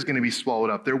 Sin is going to be swallowed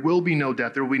up. There will be no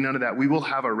death. There will be none of that. We will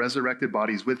have our resurrected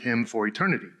bodies with him for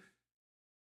eternity.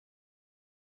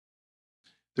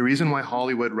 The reason why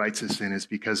Hollywood writes us in is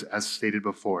because, as stated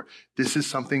before, this is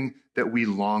something that we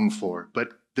long for.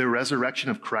 But the resurrection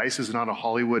of Christ is not a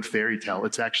Hollywood fairy tale.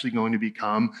 It's actually going to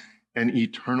become an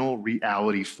eternal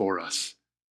reality for us.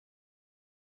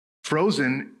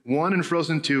 Frozen 1 and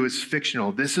Frozen 2 is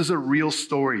fictional. This is a real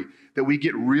story that we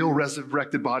get real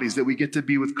resurrected bodies, that we get to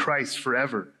be with Christ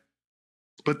forever.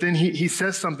 But then he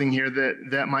says something here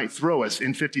that might throw us.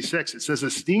 In 56, it says,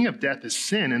 the sting of death is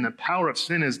sin, and the power of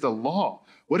sin is the law.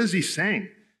 What is he saying?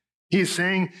 He is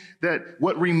saying that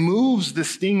what removes the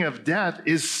sting of death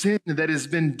is sin that has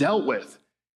been dealt with.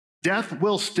 Death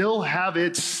will still have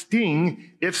its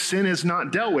sting if sin is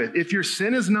not dealt with. If your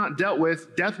sin is not dealt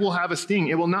with, death will have a sting.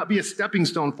 It will not be a stepping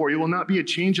stone for you. It will not be a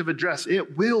change of address.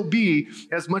 It will be,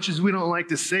 as much as we don't like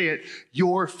to say it,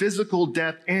 your physical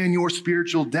death and your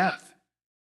spiritual death.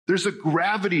 There's a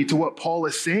gravity to what Paul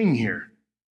is saying here.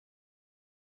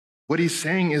 What he's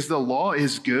saying is the law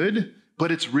is good,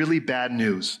 but it's really bad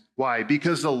news. Why?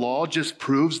 Because the law just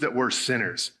proves that we're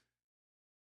sinners.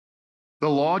 The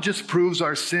law just proves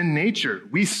our sin nature.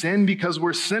 We sin because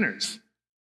we're sinners.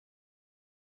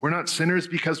 We're not sinners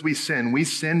because we sin. We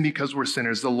sin because we're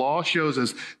sinners. The law shows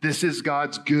us this is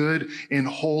God's good and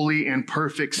holy and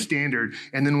perfect standard.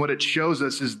 And then what it shows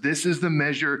us is this is the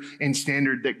measure and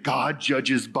standard that God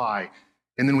judges by.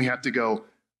 And then we have to go,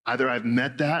 either I've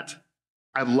met that,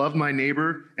 I've loved my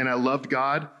neighbor, and I loved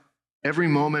God every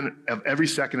moment of every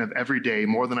second of every day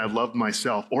more than I've loved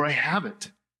myself, or I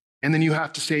haven't. And then you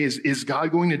have to say, is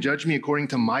God going to judge me according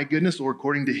to my goodness or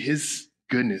according to his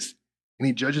goodness? And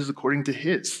he judges according to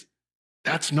his.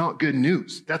 That's not good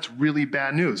news. That's really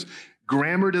bad news.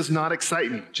 Grammar does not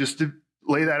excite me, just to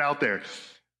lay that out there.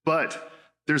 But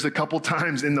there's a couple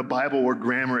times in the Bible where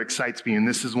grammar excites me, and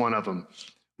this is one of them.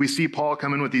 We see Paul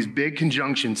come in with these big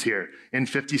conjunctions here. In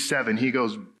 57, he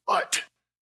goes, but.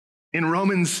 In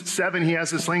Romans 7, he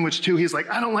has this language too. He's like,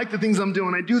 I don't like the things I'm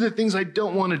doing. I do the things I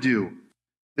don't want to do.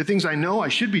 The things I know I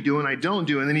should be doing, I don't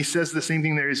do. And then he says the same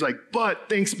thing there. He's like, but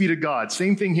thanks be to God.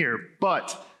 Same thing here.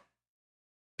 But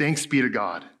thanks be to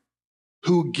God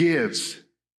who gives.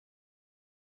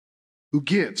 Who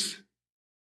gives.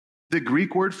 The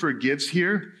Greek word for gives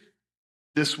here,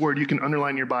 this word you can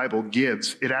underline in your Bible,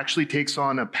 gives. It actually takes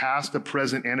on a past, a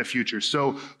present, and a future.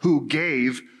 So who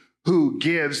gave, who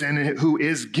gives, and who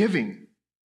is giving.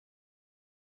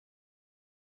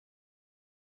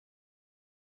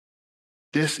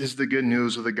 This is the good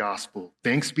news of the gospel.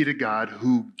 Thanks be to God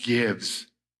who gives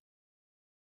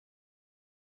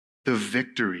the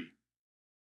victory.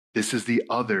 This is the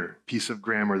other piece of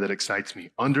grammar that excites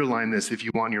me. Underline this if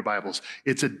you want in your Bibles.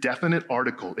 It's a definite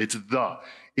article. It's the.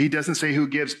 He doesn't say who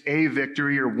gives a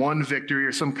victory or one victory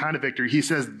or some kind of victory. He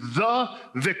says the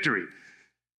victory.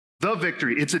 The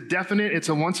victory. It's a definite, it's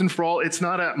a once and for all. It's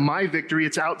not a my victory,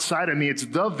 it's outside of me. It's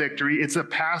the victory. It's a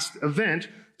past event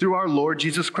through our Lord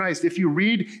Jesus Christ. If you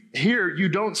read here, you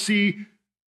don't see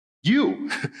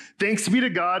you. Thanks be to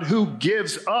God who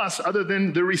gives us, other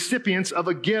than the recipients of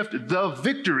a gift, the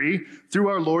victory through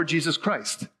our Lord Jesus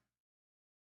Christ.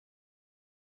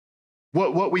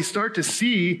 What we start to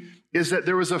see is that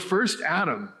there was a first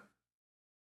Adam.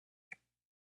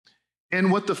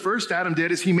 And what the first Adam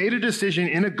did is he made a decision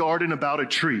in a garden about a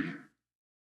tree.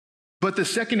 But the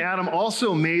second Adam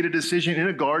also made a decision in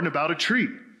a garden about a tree.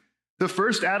 The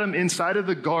first Adam inside of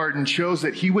the garden chose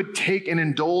that he would take and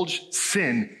indulge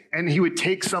sin, and he would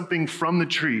take something from the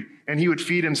tree, and he would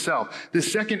feed himself. The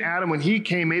second Adam, when he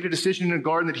came, made a decision in a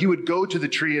garden that he would go to the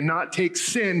tree and not take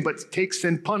sin, but take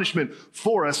sin punishment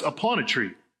for us upon a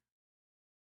tree.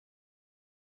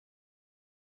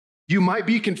 You might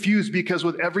be confused because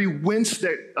with every wince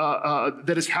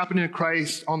that is happening to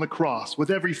Christ on the cross,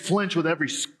 with every flinch, with every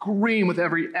scream, with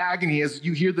every agony, as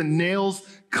you hear the nails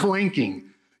clanking,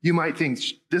 you might think,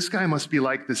 this guy must be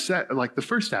like the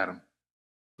first Adam.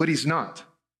 But he's not.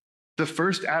 The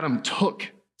first Adam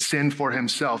took sin for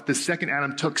himself. The second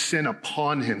Adam took sin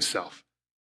upon himself.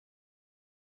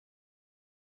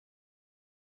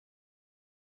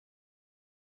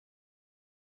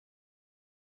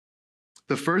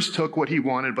 The first took what he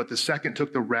wanted, but the second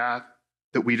took the wrath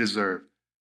that we deserve.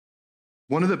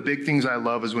 One of the big things I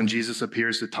love is when Jesus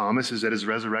appears to Thomas is that his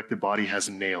resurrected body has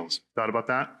nails. Thought about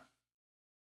that?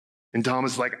 And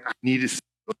Thomas is like, I need to see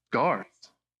those scars.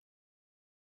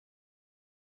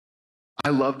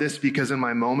 I love this because in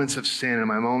my moments of sin, in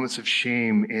my moments of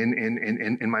shame,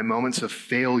 in my moments of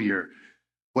failure,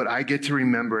 what I get to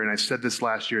remember, and I said this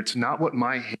last year, it's not what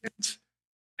my hands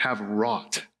have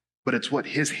wrought, but it's what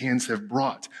his hands have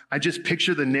brought. I just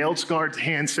picture the nailed scarred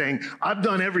hand saying, I've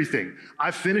done everything.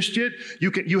 I've finished it.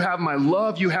 You have my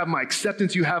love. You have my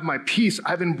acceptance. You have my peace.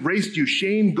 I've embraced you.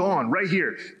 Shame gone right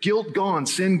here. Guilt gone.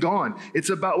 Sin gone. It's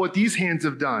about what these hands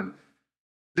have done.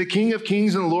 The King of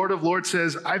Kings and Lord of Lords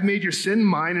says, I've made your sin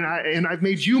mine and I've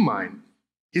made you mine.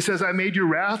 He says, I made your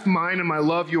wrath mine and my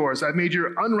love yours. I've made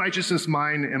your unrighteousness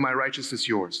mine and my righteousness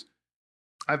yours.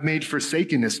 I've made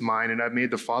forsakenness mine, and I've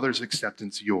made the Father's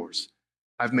acceptance yours.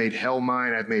 I've made hell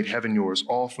mine, I've made heaven yours,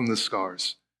 all from the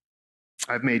scars.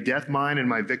 I've made death mine and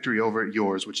my victory over it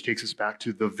yours, which takes us back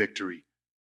to the victory.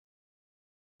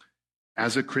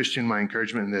 As a Christian, my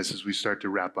encouragement in this as we start to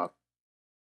wrap up,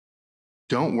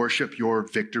 don't worship your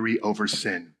victory over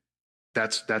sin.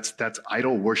 That's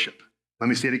idol worship. Let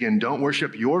me say it again. Don't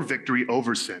worship your victory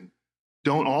over sin.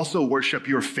 Don't also worship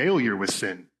your failure with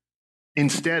sin.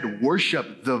 Instead,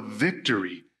 worship the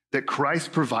victory that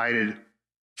Christ provided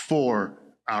for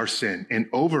our sin and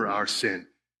over our sin.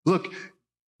 Look,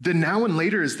 the now and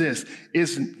later is this,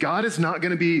 is God is not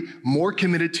going to be more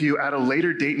committed to you at a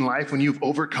later date in life when you've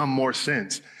overcome more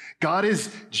sins. God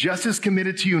is just as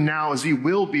committed to you now as he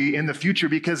will be in the future,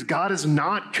 because God is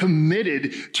not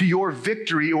committed to your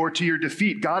victory or to your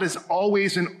defeat. God is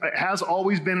always and has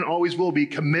always been and always will be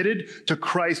committed to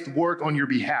Christ's work on your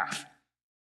behalf.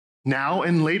 Now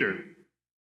and later.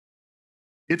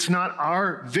 It's not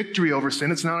our victory over sin.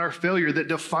 It's not our failure that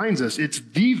defines us. It's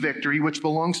the victory which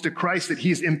belongs to Christ that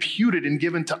he's imputed and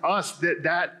given to us,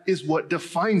 that is what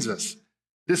defines us.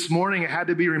 This morning, I had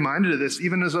to be reminded of this,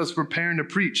 even as I was preparing to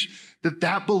preach,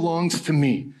 that belongs to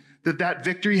me, that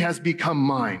victory has become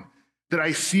mine, that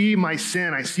I see my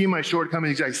sin, I see my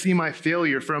shortcomings, I see my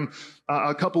failure. From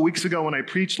a couple weeks ago when I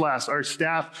preached last, our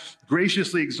staff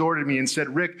graciously exhorted me and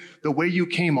said, Rick, the way you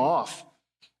came off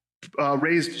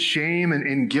raised shame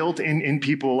and guilt in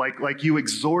people, like you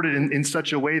exhorted in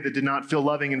such a way that did not feel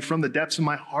loving. And from the depths of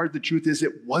my heart, the truth is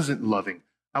it wasn't loving.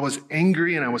 I was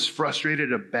angry and I was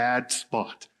frustrated at a bad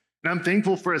spot. And I'm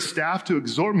thankful for a staff to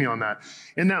exhort me on that.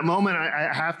 In that moment,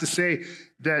 I have to say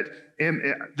that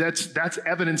that's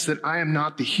evidence that I am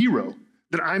not the hero,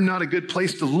 that I'm not a good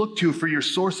place to look to for your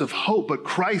source of hope, but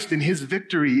Christ and his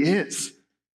victory is,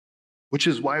 which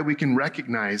is why we can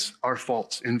recognize our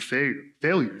faults and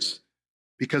failures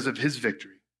because of his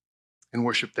victory and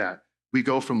worship that. We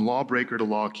go from lawbreaker to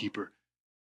lawkeeper.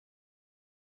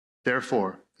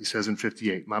 Therefore, he says in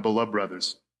 58, my beloved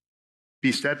brothers,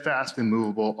 be steadfast and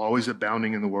immovable, always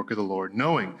abounding in the work of the Lord,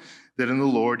 knowing that in the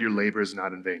Lord your labor is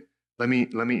not in vain. Let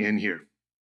me end here.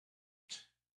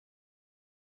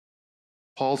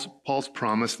 Paul's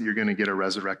promise that you're going to get a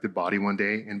resurrected body one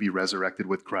day and be resurrected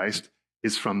with Christ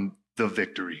is from the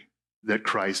victory that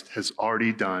Christ has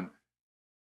already done.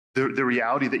 The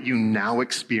reality that you now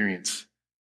experience.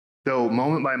 Though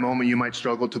moment by moment you might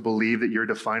struggle to believe that you're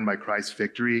defined by Christ's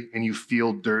victory and you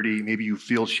feel dirty, maybe you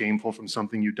feel shameful from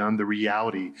something you've done, the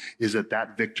reality is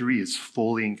that victory is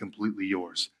fully and completely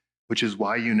yours, which is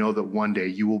why you know that one day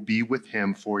you will be with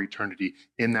him for eternity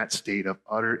in that state of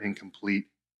utter and complete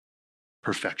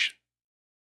perfection.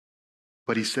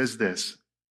 But he says this,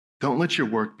 don't let your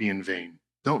work be in vain.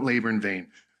 Don't labor in vain.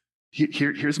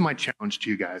 Here's my challenge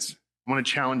to you guys. I want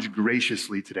to challenge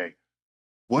graciously today.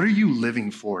 What are you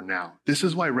living for now? This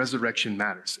is why resurrection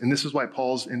matters. And this is why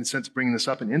Paul's, in a sense, bringing this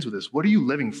up and ends with this. What are you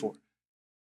living for?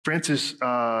 Francis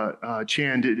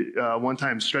Chan did one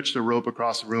time stretched a rope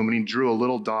across the room and he drew a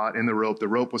little dot in the rope. The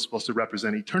rope was supposed to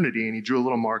represent eternity and he drew a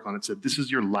little mark on it and said, this is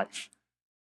your life.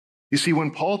 You see,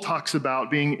 when Paul talks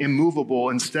about being immovable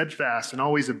and steadfast and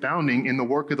always abounding in the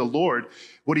work of the Lord,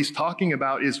 what he's talking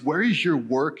about is, where is your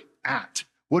work at?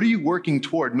 What are you working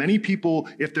toward? Many people,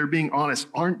 if they're being honest,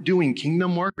 aren't doing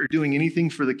kingdom work or doing anything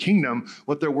for the kingdom.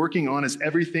 What they're working on is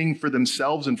everything for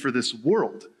themselves and for this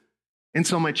world. And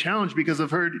so my challenge, because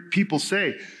I've heard people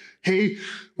say, hey,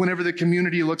 whenever the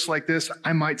community looks like this,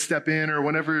 I might step in, or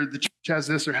whenever the church has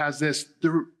this or has this,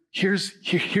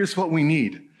 here's what we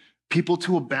need. People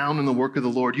to abound in the work of the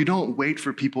Lord. You don't wait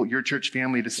for people, your church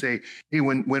family, to say, hey,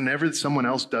 whenever someone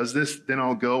else does this, then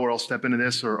I'll go, or I'll step into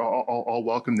this, or I'll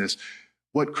welcome this.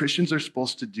 What Christians are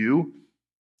supposed to do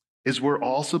is we're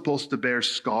all supposed to bear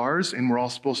scars and we're all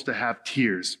supposed to have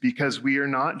tears, because we are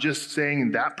not just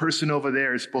saying that person over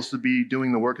there is supposed to be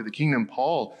doing the work of the kingdom.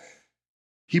 Paul,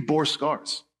 he bore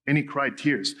scars and he cried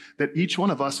tears. That each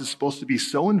one of us is supposed to be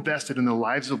so invested in the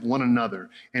lives of one another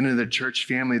and in the church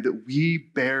family that we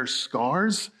bear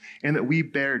scars and that we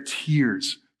bear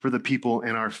tears for the people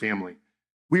in our family.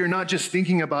 We are not just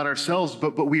thinking about ourselves,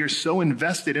 but we are so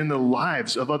invested in the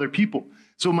lives of other people.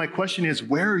 So my question is,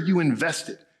 where are you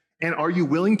invested? And are you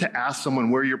willing to ask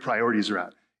someone where your priorities are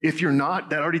at? If you're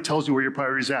not, that already tells you where your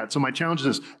priority is at. So my challenge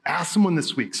is this: ask someone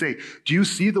this week, say, do you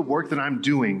see the work that I'm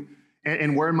doing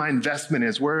and where my investment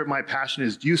is, where my passion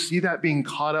is? Do you see that being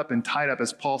caught up and tied up,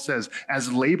 as Paul says,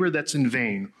 as labor that's in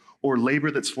vain or labor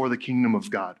that's for the kingdom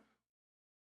of God?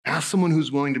 Ask someone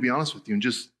who's willing to be honest with you and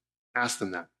just ask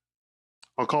them that.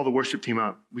 I'll call the worship team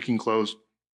up. We can close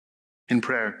in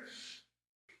prayer.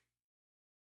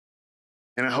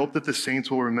 And I hope that the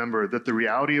saints will remember that the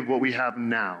reality of what we have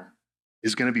now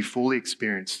is going to be fully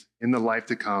experienced in the life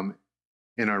to come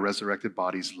in our resurrected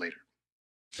bodies later.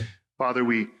 Father,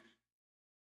 we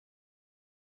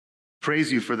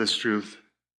praise you for this truth.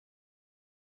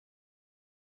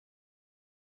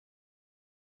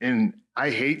 And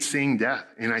I hate seeing death,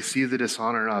 and I see the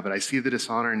dishonor of it. I see the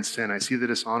dishonor in sin. I see the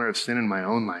dishonor of sin in my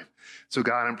own life. So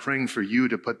God, I'm praying for you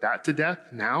to put that to death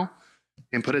now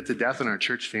and put it to death in our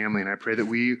church family. And I pray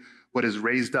that what is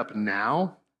raised up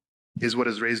now is what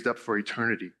is raised up for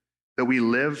eternity. That we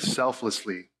live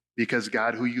selflessly because,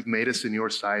 God, who you've made us in your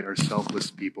sight are selfless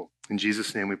people. In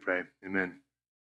Jesus' name we pray. Amen.